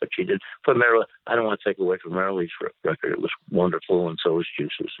of it, but she did. For Merrily, I don't want to take away from Merrily's record. It was wonderful, and so was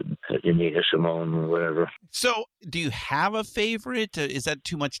Juice's and Nina Simone or whatever. So, do you have a favorite? Is that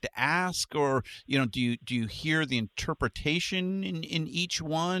too much to ask, or do you hear the interpretation in each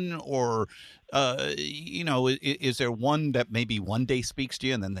one, or is there one that maybe one day speaks to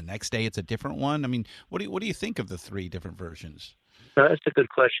you, and then the next day it's a different one? What do you think of the three different versions? That's a good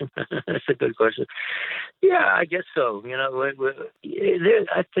question. That's a good question. Yeah, I guess so.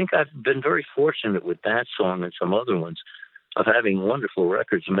 I think I've been very fortunate with that song and some other ones of having wonderful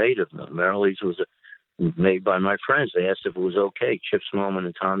records made of them. Merrily's was made by my friends. They asked if it was okay. Chip Snowman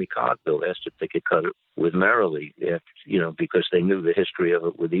and Tommy Cogbill asked if they could cut it with Merrily, because they knew the history of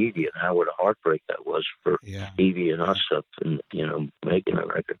it with Evie and how what a heartbreak that was for Evie and us up and, making a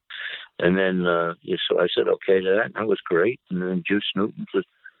record. And then, so I said okay to that, and that was great. And then Juice Newton,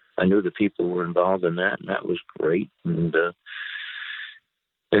 I knew the people were involved in that, and that was great. And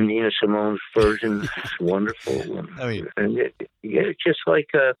Nina Simone's version is wonderful. And it's just like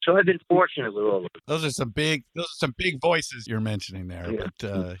so. I've been fortunate with all of it. Those are some big voices you're mentioning there.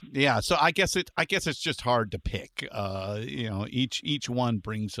 Yeah. But so I guess it's just hard to pick. Each one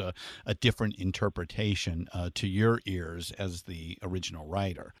brings a different interpretation to your ears as the original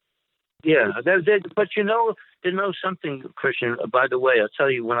writer. Yeah, but to know something, Christian. By the way, I'll tell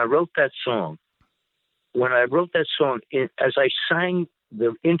you, when I wrote that song, as I sang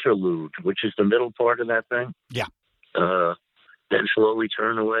the interlude, which is the middle part of that thing. Yeah. Then slowly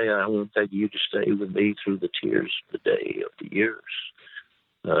turn away. I won't beg you to stay with me through the tears of the day of the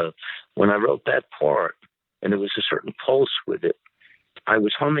years. When I wrote that part, and there was a certain pulse with it, I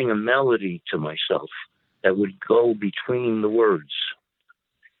was humming a melody to myself that would go between the words.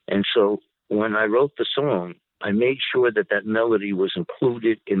 And so when I wrote the song, I made sure that melody was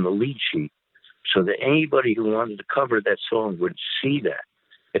included in the lead sheet, so that anybody who wanted to cover that song would see that.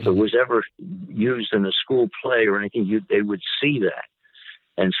 If it was ever used in a school play or anything, they would see that.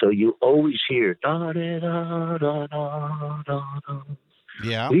 And so you always hear da da da da da da da.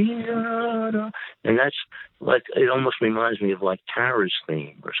 Yeah. And that's like, it almost reminds me of like Tara's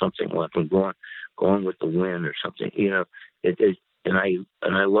theme or something, like from Gone with the Wind or something. And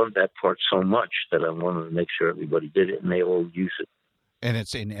I love that part so much that I wanted to make sure everybody did it and they all use it. And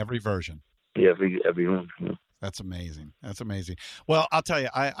it's in every version. Yeah, everyone. Yeah. That's amazing. Well, I'll tell you,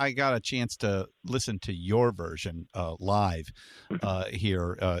 I got a chance to listen to your version live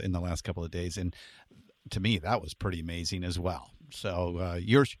here in the last couple of days, and to me, that was pretty amazing as well. So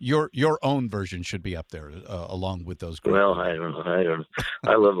your own version should be up there along with those. Great Well, I don't know.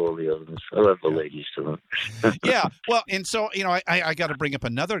 I love all the others. I love the ladies too. Yeah. Well, and so I got to bring up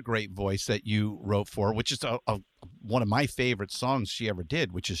another great voice that you wrote for, which is one of my favorite songs she ever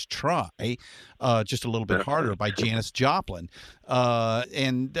did, which is "Try," just a little bit harder by Janis Joplin.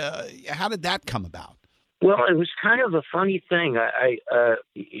 And how did that come about? Well, it was kind of a funny thing.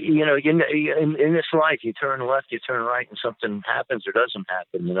 In this life, you turn left, you turn right, and something happens or doesn't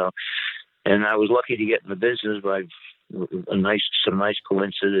happen, And I was lucky to get in the business by some nice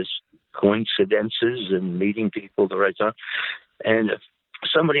coincidences and meeting people at the right time. And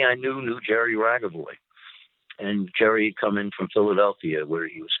somebody I knew Jerry Ragavoy. And Jerry had come in from Philadelphia, where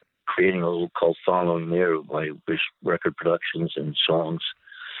he was creating a little cult following there by his record productions and songs.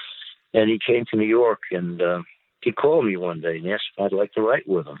 And he came to New York, and he called me one day and asked if I'd like to write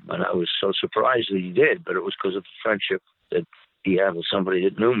with him. And I was so surprised that he did, but it was because of the friendship that he had with somebody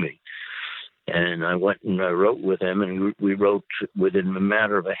that knew me. And I went and I wrote with him, and we wrote within a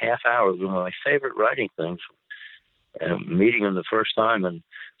matter of a half hour. It was one of my favorite writing things. Meeting him the first time, and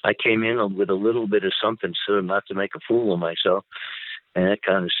I came in with a little bit of something so not to make a fool of myself. And that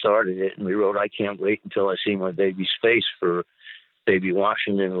kind of started it. And we wrote "I Can't Wait Until I See My Baby's Face" for Baby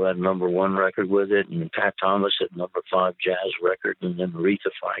Washington, who had a #1 record with it, and Pat Thomas had #5 jazz record, and then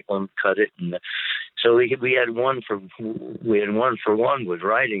Aretha Franklin cut it, and so we had one for one with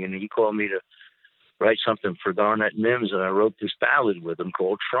writing, and he called me to write something for Garnett Mims, and I wrote this ballad with him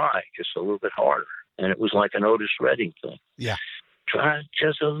called "Try," just a little bit harder, and it was like an Otis Redding thing. Yeah, try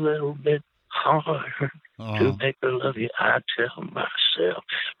just a little bit harder to make her love you. I tell myself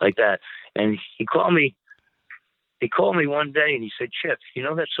like that, and he called me. He called me one day and he said, "Chip, you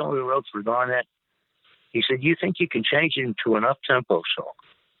know that song we wrote for Garnett?" He said, "You think you can change it into an up-tempo song?"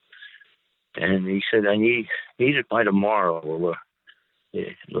 And he said, "I need it by tomorrow."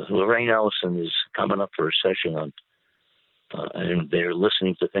 Lorraine Ellison is coming up for a session on, and they're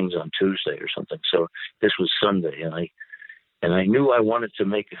listening to things on Tuesday or something. So this was Sunday, and I knew I wanted to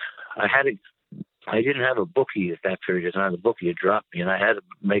make. I didn't have a bookie at that period of time. The bookie had dropped me, and I had to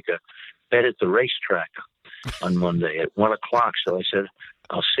make a bet at the racetrack on Monday at 1:00. So I said,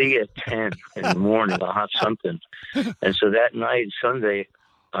 "I'll see you at 10 in the morning. I'll have something." And so that night, Sunday,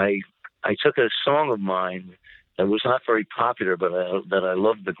 I took a song of mine that was not very popular, but that I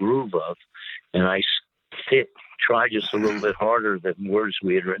loved the groove of, and I tried just a little bit harder than words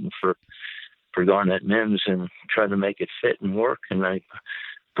we had written for Garnett Mims, and tried to make it fit and work. And I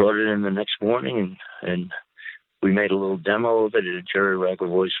brought it in the next morning, and we made a little demo of it at Jerry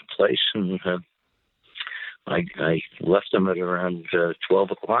Ragavoy's place, and I left them at around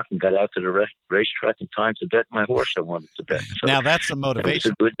 12:00 and got out to the racetrack in time to bet my horse I wanted to bet. So now that's a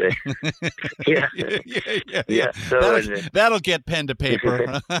motivation. It was a good day. Yeah. So that'll get pen to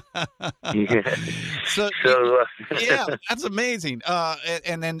paper. Yeah. So yeah, that's amazing.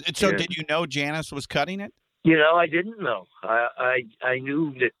 And then, did you know Janis was cutting it? I didn't know. I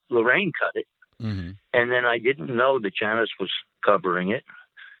knew that Lorraine cut it, and then I didn't know that Janis was covering it,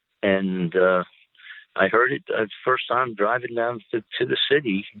 and I heard it first time driving down to the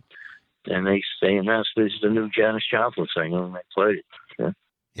city, and they announced this is the new Janis Joplin singer, and I played it.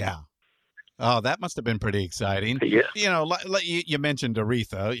 Yeah. Oh, that must have been pretty exciting. Yeah. You mentioned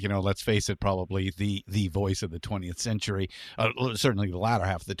Aretha, let's face it, probably the voice of the 20th century, certainly the latter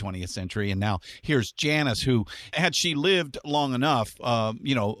half of the 20th century. And now here's Janis, who, had she lived long enough,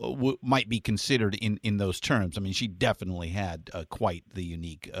 might be considered in those terms. I mean, she definitely had quite the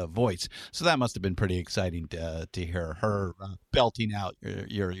unique voice. So that must have been pretty exciting to hear her belting out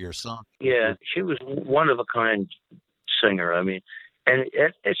your song. Yeah, she was one of a kind singer. I mean, and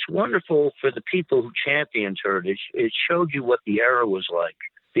it's wonderful for the people who championed her. It showed you what the era was like,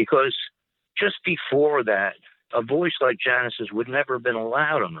 because just before that, a voice like Janis's would never have been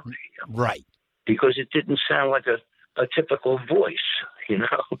allowed on the radio. Right. Because it didn't sound like a typical voice,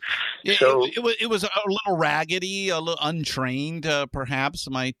 So it was a little raggedy, a little untrained, perhaps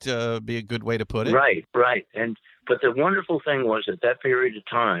might be a good way to put it. Right. But the wonderful thing was, at that period of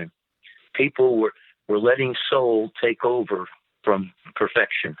time, people were letting soul take over from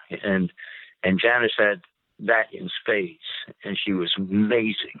perfection, and Janis had that in spades, and she was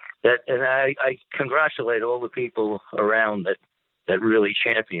amazing. And I congratulate all the people around that really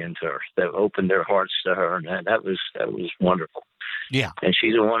championed her, that opened their hearts to her, and that was wonderful. Yeah. And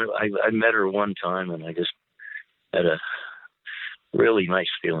she's the one. I met her one time, and I just had a really nice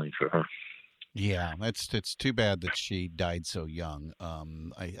feeling for her. Yeah, it's too bad that she died so young.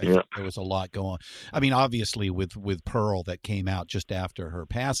 I Yeah. think there was a lot going on. I mean, obviously with Pearl that came out just after her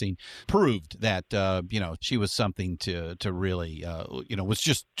passing proved that she was something to really was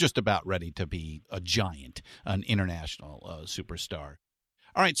just about ready to be a giant, an international superstar.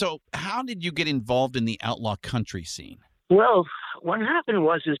 All right, so how did you get involved in the outlaw country scene? Well, what happened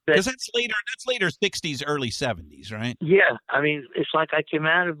was is that Because that's later 60s, early 70s, right? yeah, I mean, it's like I came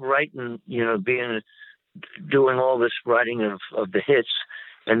out of writing, doing all this writing of the hits,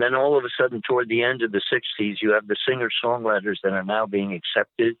 and then all of a sudden, toward the end of the '60s, you have the singer-songwriters that are now being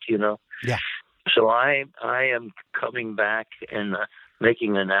accepted. Yeah. So I am coming back and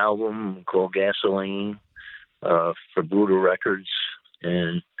making an album called Gasoline for Buddha Records,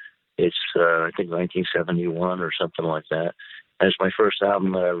 and it's I think 1971 or something like that. And it's my first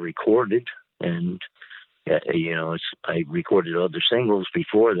album that I recorded, and I recorded other singles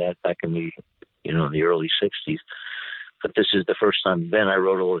before that back in the the early '60s. But this is the first time. Then I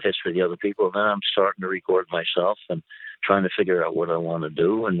wrote all the hits for the other people. And then I'm starting to record myself and trying to figure out what I want to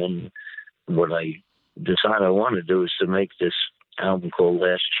do. And then what I decide I want to do is to make this album called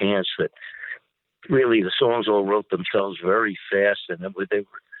Last Chance. That really the songs all wrote themselves very fast, and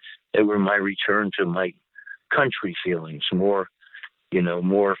they were my return to my country feelings, more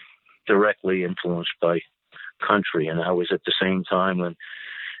directly influenced by country. And I was at the same time when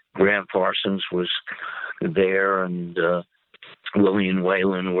Graham Parsons was there, and Willie and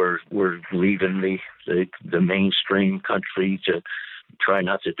Waylon were leaving the mainstream country to try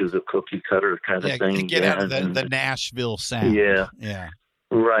not to do the cookie cutter kind of thing. Get out of the Nashville sound. Yeah.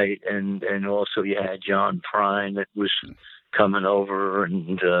 Right. And also you had John Prine that was coming over,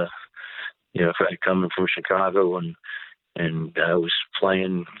 and coming from Chicago, and I was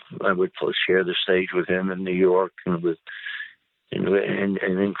playing. I would share the stage with him in New York, and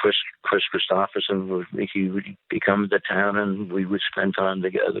then Chris Christopherson he would come to town, and we would spend time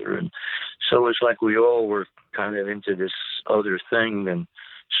together. And so it's like we all were kind of into this other thing than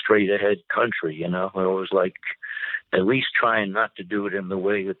straight ahead country. It was like at least trying not to do it in the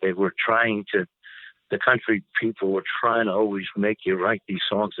way that they were trying to. The country people were trying to always make you write these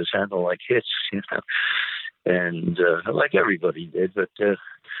songs that sounded like hits, and like everybody did. But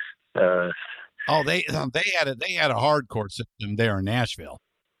they had a hardcore system there in Nashville.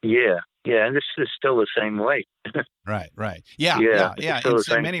 Yeah, and this is still the same way. Right. Yeah.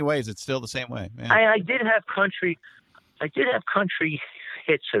 In many ways, it's still the same way. Yeah. I did have country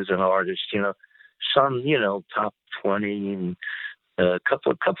hits as an artist. Some top 20 and a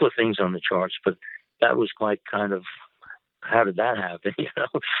couple of things on the charts, but that was like kind of, how did that happen?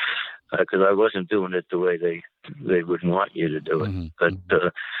 Because I wasn't doing it the way they would want you to do it. Mm-hmm.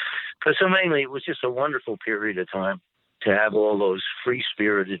 But so mainly it was just a wonderful period of time to have all those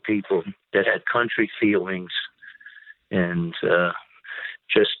free-spirited people that had country feelings, and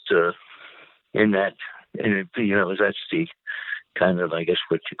that's the kind of, I guess,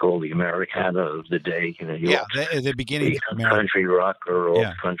 what you call the Americana of the day. The beginning of country rock or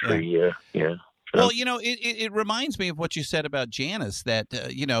old country. Yeah. Well, it reminds me of what you said about Janis, that,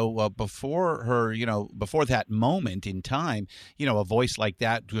 before her, before that moment in time, a voice like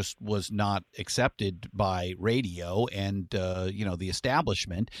that just was not accepted by radio and, the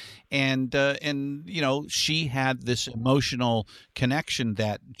establishment. And she had this emotional connection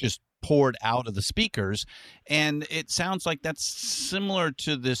that just poured out of the speakers, and it sounds like that's similar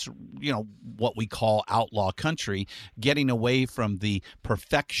to this, what we call outlaw country, getting away from the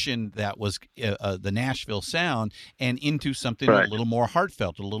perfection that was the Nashville sound and into something a little more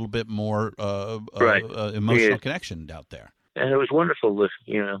heartfelt, a little bit more emotional connection out there. And it was wonderful.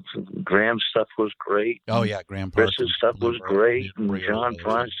 Graham's stuff was great. Oh yeah, Graham Parsons' Chris's stuff was great, and John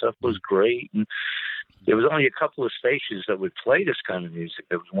Prine's stuff was great. And there was only a couple of stations that would play this kind of music.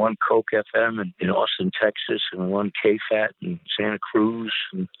 There was one Coke FM in Austin, Texas, and one KFAT in Santa Cruz.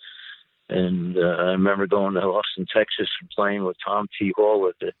 And I remember going to Austin, Texas, and playing with Tom T. Hall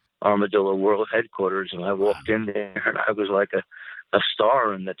at the Armadillo World Headquarters. And I walked in there, and I was like a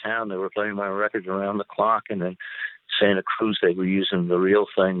star in the town. They were playing my records around the clock. And then Santa Cruz, they were using The Real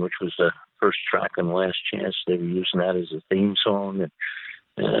Thing, which was the first track on Last Chance. They were using that as a theme song. And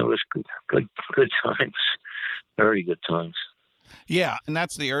it was good times, very good times. Yeah, and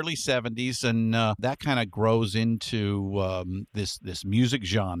that's the early 70s, and that kind of grows into this music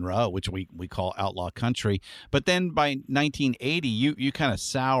genre, which we call outlaw country. But then by 1980, you kind of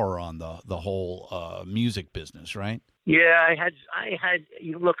sour on the whole music business, right? Yeah, I had.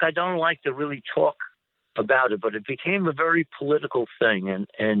 Look, I don't like to really talk about it, but it became a very political thing.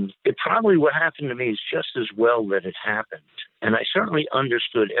 And it probably, what happened to me is just as well that it happened. And I certainly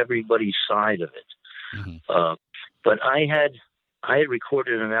understood everybody's side of it. Mm-hmm. But I had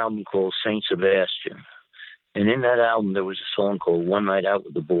recorded an album called Saint Sebastian. And in that album, there was a song called One Night Out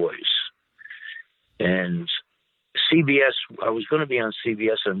with the Boys. And CBS, I was going to be on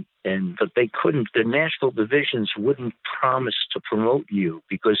CBS, but they couldn't. The Nashville divisions wouldn't promise to promote you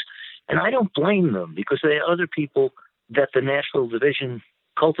because, and I don't blame them, because they had other people that the Nashville division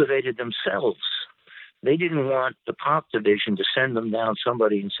cultivated themselves. They didn't want the pop division to send them down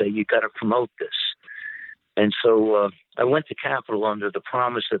somebody and say, you got to promote this. And so I went to Capitol under the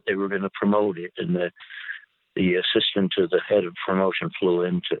promise that they were going to promote it, and the assistant to the head of promotion flew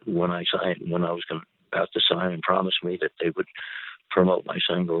in when I was about to sign, and promised me that they would promote my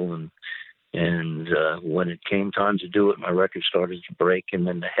single. And when it came time to do it, my record started to break. And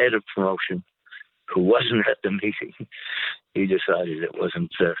then the head of promotion, who wasn't at the meeting, he decided it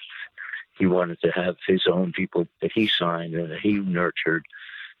wasn't. He wanted to have his own people that he signed and that he nurtured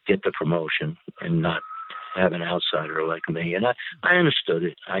get the promotion, and not have an outsider like me. And I understood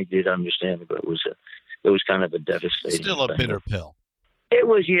it. I did understand it, but it was kind of a devastating Still a thing. bitter pill. It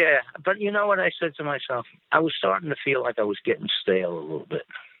was, yeah. But you know what I said to myself? I was starting to feel like I was getting stale a little bit.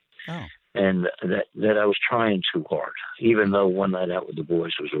 Oh. And that I was trying too hard, even though One Night Out with the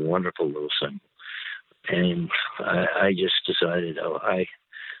Boys was a wonderful little single. And I just decided,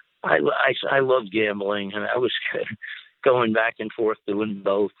 I love gambling, and I was going back and forth doing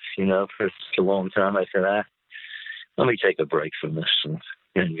both, for a long time. I said, let me take a break from this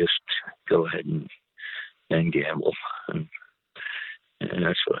and just go ahead and gamble. And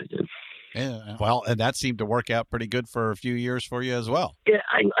that's what I did. Yeah. Well, and that seemed to work out pretty good for a few years for you as well. Yeah,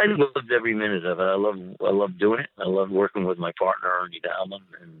 I loved every minute of it. I love doing it. I love working with my partner, Ernie Dowman,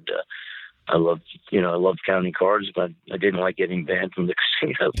 and I loved counting cards, but I didn't like getting banned from the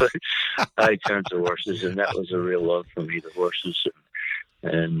casino. But I turned to horses, and that was a real love for me, the horses.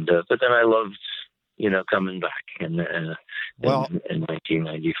 And but then I loved, coming back in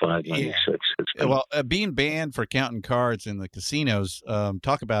 1995, 96. Yeah. Well, being banned for counting cards in the casinos,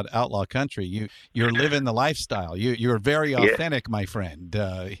 talk about outlaw country. You're living the lifestyle. You're very authentic, my friend,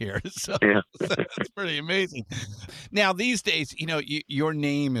 here. So that's pretty amazing. Now, these days, your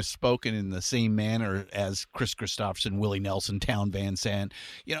name is spoken in the same manner as Kris Kristofferson, Willie Nelson, Town Van Sant.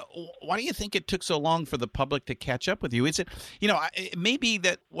 Why do you think it took so long for the public to catch up with you? Is it, maybe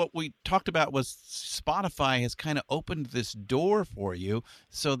that what we talked about was Spotify has kind of opened this door for you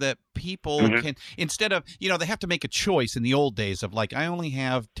so that people can, instead of, they have to make a choice in the old days of like, I only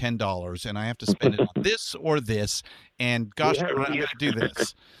have $10 and I have to spend it on this or this, and gosh, I'm going to do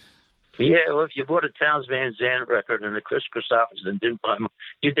this. Yeah, well, if you bought a Townes Van Zandt record and a Kris Kristofferson didn't buy them,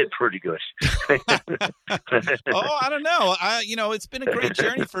 you did pretty good. Oh, I don't know. It's been a great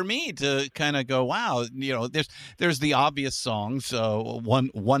journey for me to kind of go, wow. There's the obvious songs.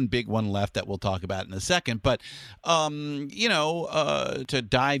 One big one left that we'll talk about in a second. But to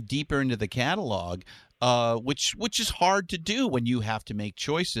dive deeper into the catalog. Which is hard to do when you have to make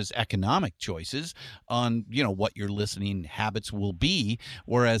choices, economic choices on, what your listening habits will be.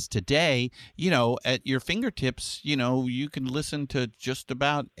 Whereas today, at your fingertips, you can listen to just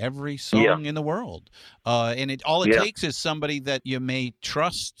about every song in the world. And it takes is somebody that you may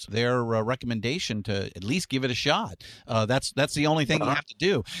trust their recommendation to at least give it a shot. That's the only thing you have to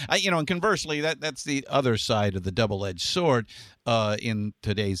do. And conversely, that's the other side of the double-edged sword. In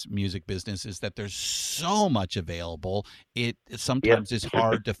today's music business is that there's so much available. It sometimes is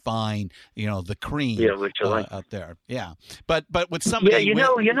hard to find, the cream out there. Yeah. But with somebody,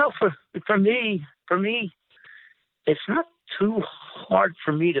 for me, it's not too hard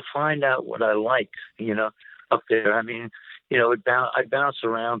for me to find out what I like, up there. I mean, I bounce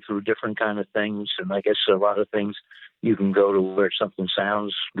around through different kind of things. And I guess a lot of things you can go to where something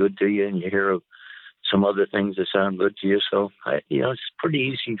sounds good to you and you hear some other things that sound good to you. So, it's pretty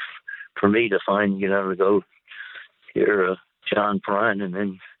easy for me to find, to go hear John Prine and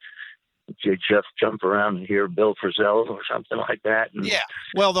then Jeff jump around and hear Bill Frisell or something like that. And,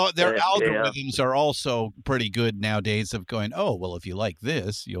 well, their algorithms are also pretty good nowadays of going, oh, well, if you like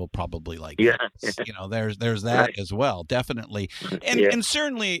this, you'll probably like this. There's that as well, definitely. And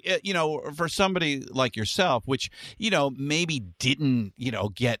certainly, for somebody like yourself, which, maybe didn't,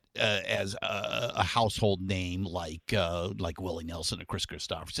 get as a household name like Willie Nelson or Kris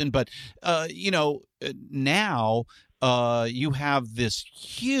Kristofferson, but, now you have this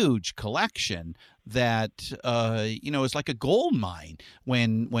huge collection that is like a gold mine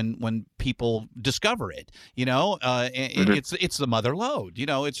when people discover it. It's the mother lode.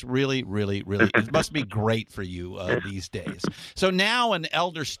 It's really, really, really. It must be great for you these days. So now an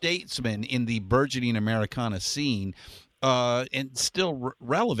elder statesman in the burgeoning Americana scene. And still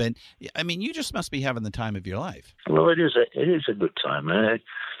relevant. I mean, you just must be having the time of your life. Well, it is a good time.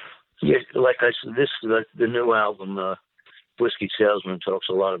 Like I said, the new album, Whiskey Salesman, talks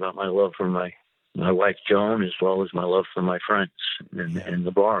a lot about my love for my wife Joan, as well as my love for my friends and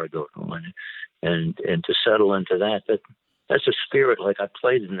the bar I go to, and to settle into that's a spirit. Like I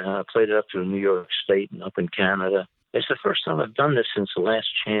played it up to New York State and up in Canada. It's the first time I've done this since The Last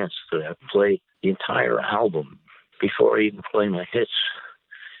Chance, that I've played the entire album before I even play my hits.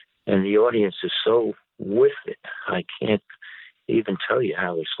 And the audience is so with it. I can't even tell you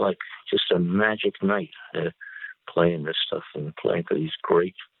how it's like. Just a magic night playing this stuff and playing for these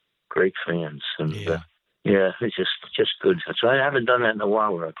great, great fans. And it's just good. So I haven't done that in a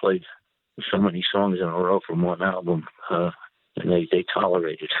while, where I played so many songs in a row from one album. And they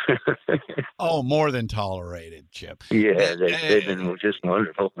tolerate it. Oh, more than tolerated, Chip. Yeah, they've been just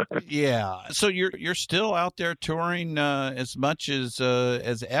wonderful. Yeah. So you're still out there touring as much as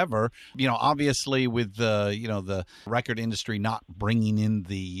ever. Obviously with the record industry not bringing in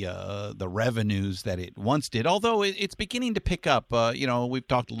the revenues that it once did. Although it's beginning to pick up. We've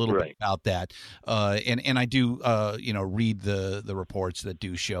talked a little bit about that. And I do read the reports that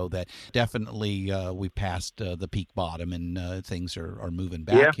do show that definitely we passed the peak bottom and things are moving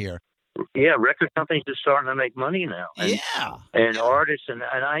back here. Yeah, record companies are starting to make money now. And artists, and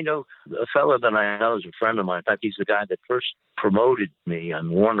I know a fellow that I know is a friend of mine. In fact, he's the guy that first promoted me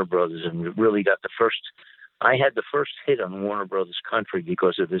on Warner Brothers, and really got I had the first hit on Warner Brothers Country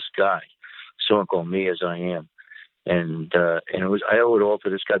because of this guy, a song called Me As I Am. And I owe it all to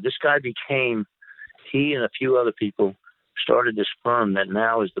this guy. This guy he and a few other people started this firm that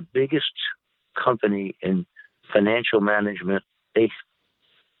now is the biggest company in financial management. They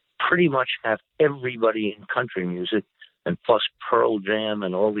pretty much have everybody in country music, and plus Pearl Jam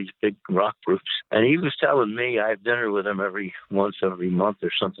and all these big rock groups. And he was telling me, I have dinner with him once every month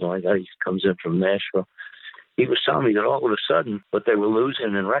or something like that. He comes in from Nashville. He was telling me that all of a sudden what they were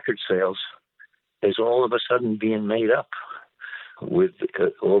losing in record sales is all of a sudden being made up with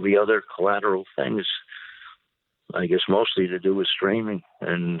all the other collateral things, I guess mostly to do with streaming.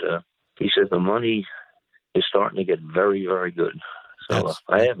 And he said the money is starting to get very, very good. So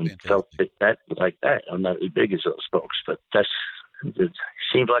I haven't felt that like that. I'm not as big as those folks, but it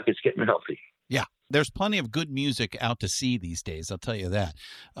seems like it's getting healthy. Yeah, there's plenty of good music out to see these days. I'll tell you that.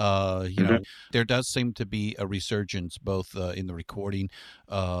 There does seem to be a resurgence both in the recording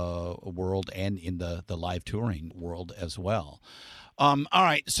world and in the live touring world as well. All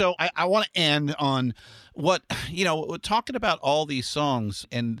right, so I want to end on what, talking about all these songs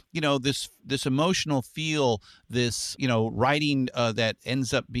and, this emotional feel, this, writing that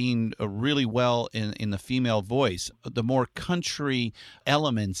ends up being really well in the female voice, the more country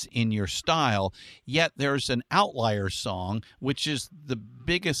elements in your style, yet there's an outlier song, which is the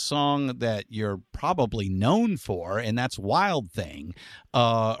biggest song that you're probably known for, and that's Wild Thing,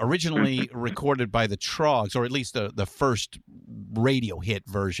 originally recorded by the Troggs, or at least the first radio hit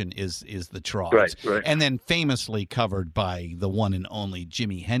version is the Troggs, right. And then famously covered by the one and only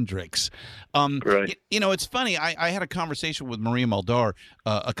Jimi Hendrix. It's funny. I had a conversation with Maria Muldaur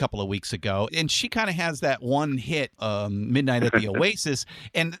a couple of weeks ago, and she kind of has that one hit, Midnight at the Oasis,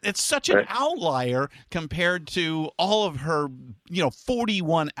 and it's such an outlier compared to all of her,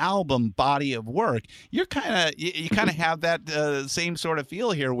 41 album body of work. You kind of have that same sort of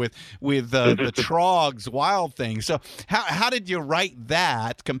feel here with the Troggs' Wild Thing. So how did you write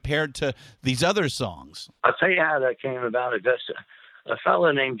that compared to these other songs? I'll tell you how that came about. A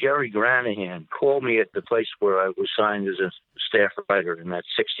fellow named Jerry Granahan called me at the place where I was signed as a staff writer in that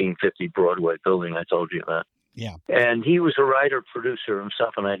 1650 Broadway building I told you about. Yeah. And he was a writer, producer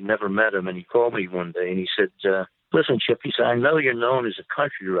himself, and I'd never met him. And he called me one day and he said, listen, Chip, he said, I know you're known as a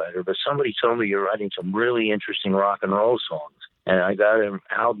country writer, but somebody told me you're writing some really interesting rock and roll songs. And I got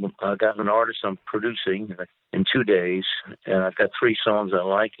an artist I'm producing in 2 days, and I've got 3 songs I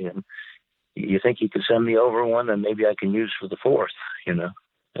like. And you think you could send me over one that maybe I can use for the 4th,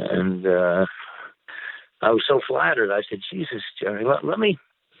 And I was so flattered. I said, Jesus, Jerry, let me,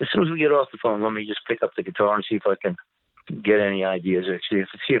 as soon as we get off the phone, let me just pick up the guitar and see if I can get any ideas, or see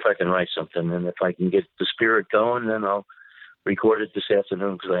if I can write something. And if I can get the spirit going, then I'll record it this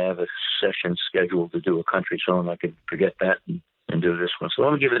afternoon, because I have a session scheduled to do a country song. I can forget that and do this one. So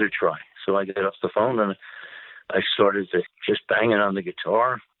let me give it a try. So I get off the phone and I started to just banging on the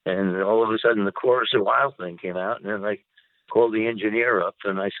guitar. And all of a sudden, the chorus of Wild Thing came out, and then I called the engineer up,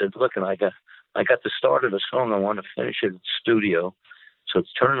 and I said, "Look, and I got the start of the song. I want to finish it at the studio, so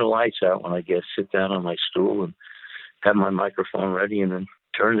turn the lights out when I sit down on my stool, and have my microphone ready, and then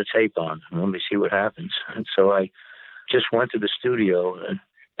turn the tape on, and let me see what happens." And so I just went to the studio,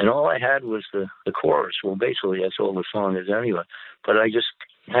 and all I had was the chorus. Well, basically, that's all the song is anyway. But I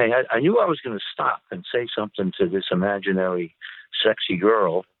knew I was going to stop and say something to this imaginary sexy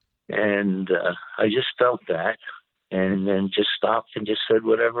girl, and I just felt that, and then just stopped and just said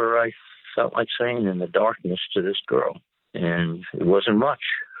whatever I felt like saying in the darkness to this girl, and it wasn't much.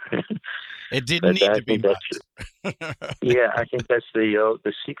 It didn't need to be much. Yeah, I think that's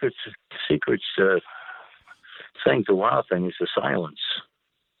the secrets thing to Wild Thing is the silence.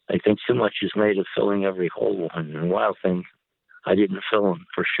 I think too much is made of filling every hole, and Wild Thing, I didn't fill them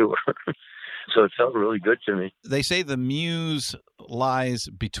for sure. So it felt really good to me. They say the muse lies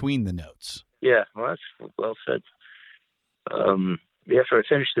between the notes. Yeah, well, that's well said. After I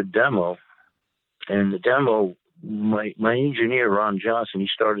finished the demo, my engineer, Ron Johnson, he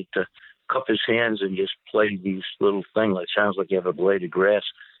started to cup his hands and just play these little things that sounds like you have a blade of grass.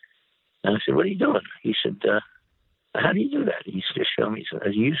 And I said, "What are you doing?" He said, "How do you do that?" He just showed me. He said, "Are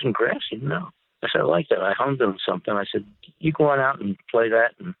you using grass?" He said, "No." I said, "I like that." I hummed him something. I said, "You go on out and play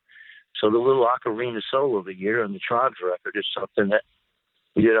that." And so the little ocarina solo that you hear on the Troggs record is something that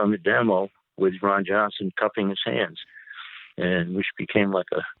we did on the demo with Ron Johnson cupping his hands, and which became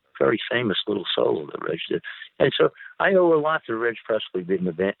like a very famous little solo that Reg did. And so I owe a lot to Reg Presley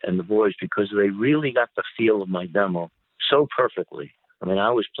and the boys, because they really got the feel of my demo so perfectly. I mean,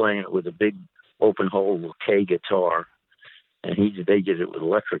 I was playing it with a big open hole K guitar, and they did it with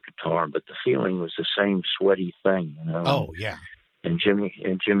electric guitar, but the feeling was the same sweaty thing, you know. Oh yeah. And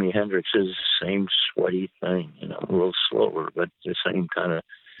Jimi Hendrix is the same sweaty thing, you know, a little slower, but the same kind of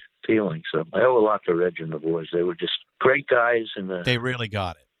feeling. So I owe a lot to Reg and the boys. They were just great guys, and they really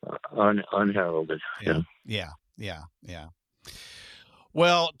got it. Unheralded. Yeah. Yeah.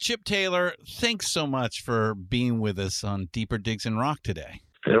 Well, Chip Taylor, thanks so much for being with us on Deeper Digs in Rock today.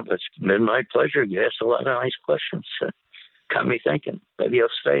 It's been my pleasure. You asked a lot of nice questions. Got me thinking. Maybe I'll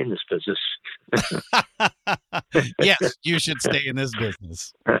stay in this business. Yes, you should stay in this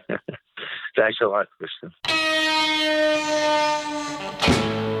business. Thanks a lot, Kristen.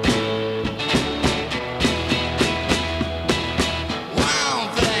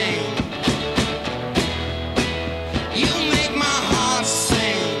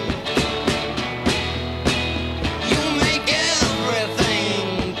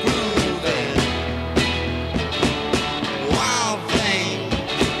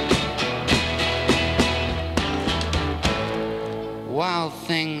 Wild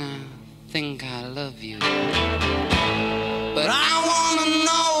thing, I think I love you, but I wanna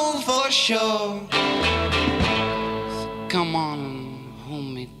know for sure. So come on and hold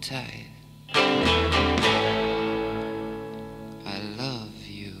me tight. I love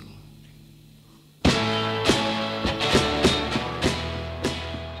you.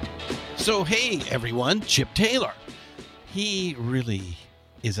 So hey everyone, Chip Taylor. He really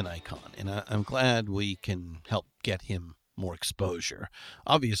is an icon, and I'm glad we can help get him more exposure.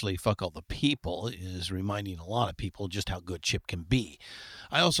 Obviously, Fuck All the People is reminding a lot of people just how good Chip can be.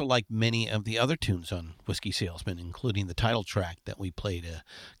 I also like many of the other tunes on Whiskey Salesman, including the title track that we played a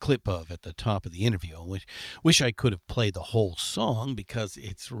clip of at the top of the interview. Wish I could have played the whole song because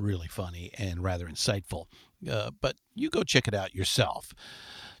it's really funny and rather insightful. But you go check it out yourself.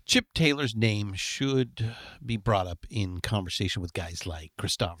 Chip Taylor's name should be brought up in conversation with guys like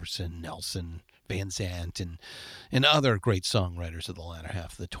Kristofferson, Nelson, Van Zandt, and other great songwriters of the latter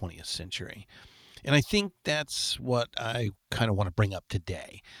half of the 20th century. And I think that's what I kind of want to bring up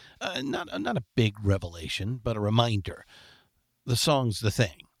today. Not a big revelation, but a reminder. The song's the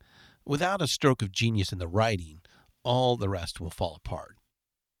thing. Without a stroke of genius in the writing, all the rest will fall apart.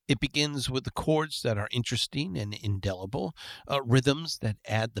 It begins with the chords that are interesting and indelible, rhythms that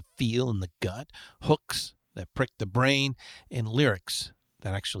add the feel in the gut, hooks that prick the brain, and lyrics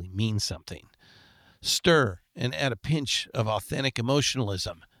that actually mean something. Stir and add a pinch of authentic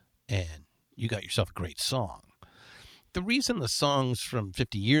emotionalism, and you got yourself a great song. The reason the songs from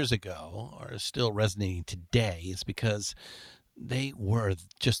 50 years ago are still resonating today is because they were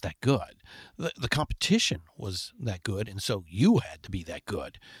just that good. The competition was that good, and so you had to be that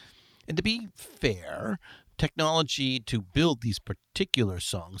good. And to be fair, technology to build these particular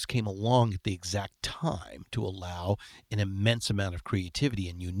songs came along at the exact time to allow an immense amount of creativity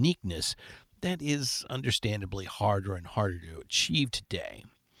and uniqueness that is understandably harder and harder to achieve today.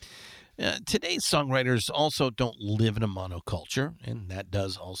 Today's songwriters also don't live in a monoculture, and that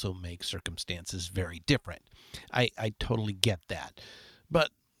does also make circumstances very different. I totally get that.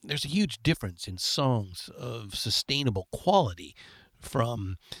 But there's a huge difference in songs of sustainable quality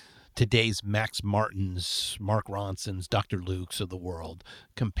from today's Max Martins, Mark Ronsons, Dr. Luke's of the world,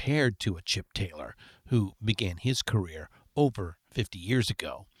 compared to a Chip Taylor, who began his career over 50 years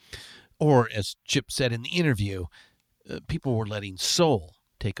ago. Or, as Chip said in the interview, people were letting soul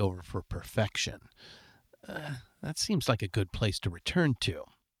take over for perfection. That seems like a good place to return to.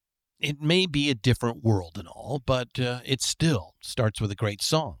 It may be a different world and all, but it still starts with a great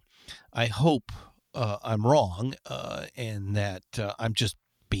song. I hope I'm wrong and that I'm just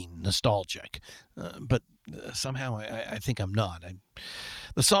being nostalgic. But somehow I think I'm not.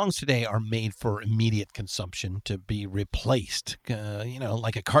 The songs today are made for immediate consumption to be replaced,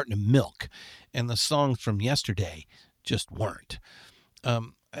 like a carton of milk. And the songs from yesterday just weren't.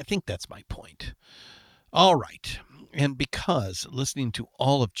 I think that's my point. All right. And because listening to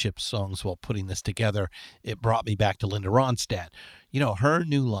all of Chip's songs while putting this together, it brought me back to Linda Ronstadt. Her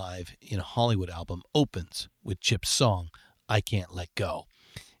new Live in Hollywood album opens with Chip's song, I Can't Let Go.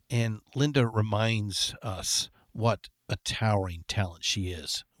 And Linda reminds us what a towering talent she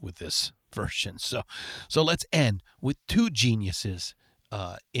is with this version. So let's end with two geniuses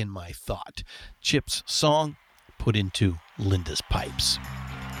in my thought. Chip's song put into Linda's pipes.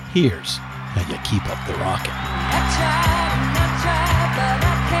 Here's how you keep up the rockin'. I tried, but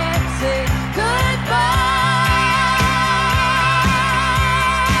I can't say goodbye.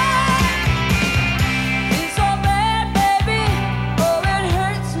 It's so bad, baby, oh, it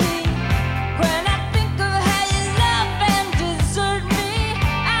hurts me when I think of how you love and desert me.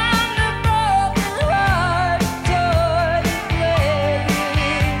 I'm the broken heart, toy to play.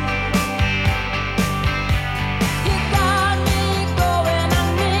 You got me going, I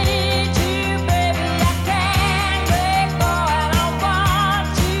need you, baby. I can't let go, and I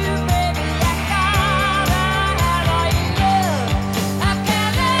want you, baby. I gotta have all your love. I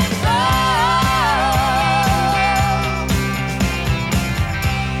can't let go.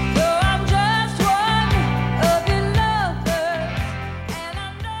 Though I'm just one of your lovers, and I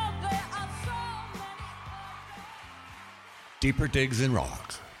know there are so many. Deeper Digs in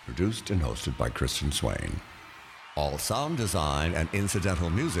Rock, produced and hosted by Christian Swain. All sound design and incidental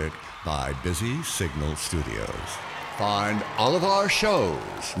music by Busy Signal Studios. Find all of our shows,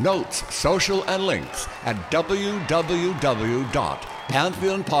 notes, social, and links at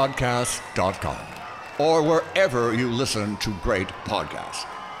www.pantheonpodcast.com or wherever you listen to great podcasts.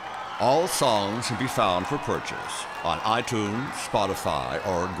 All songs can be found for purchase on iTunes, Spotify,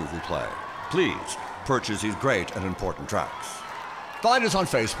 or Google Play. Please purchase these great and important tracks. Find us on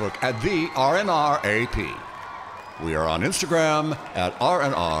Facebook at the RNRAP. We are on Instagram at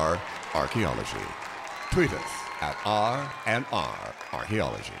RNR Archaeology. Tweet us at RNR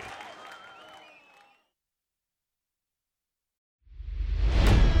Archaeology.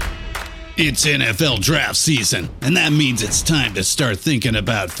 It's NFL draft season, and that means it's time to start thinking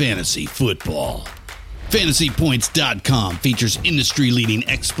about fantasy football. FantasyPoints.com features industry-leading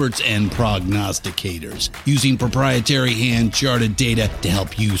experts and prognosticators using proprietary hand-charted data to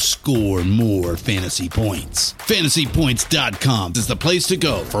help you score more fantasy points. FantasyPoints.com is the place to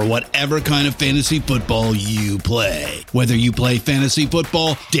go for whatever kind of fantasy football you play. Whether you play fantasy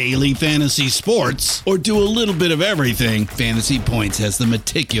football, daily fantasy sports, or do a little bit of everything, Fantasy Points has the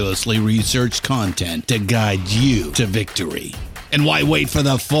meticulously researched content to guide you to victory. And why wait for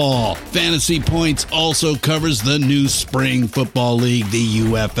the fall? Fantasy Points also covers the new spring football league, the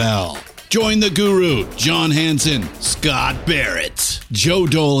UFL. Join the guru, John Hansen, Scott Barrett, Joe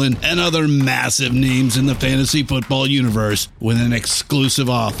Dolan, and other massive names in the fantasy football universe with an exclusive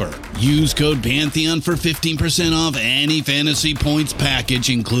offer. Use code Pantheon for 15% off any Fantasy Points package,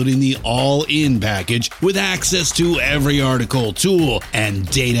 including the all-in package, with access to every article, tool, and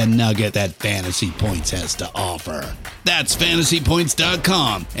data nugget that Fantasy Points has to offer. That's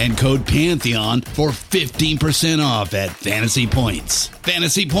FantasyPoints.com and code Pantheon for 15% off at Fantasy Points.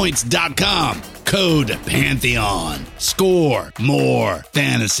 FantasyPoints.com, code Pantheon. Score more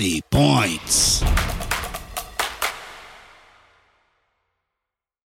fantasy points.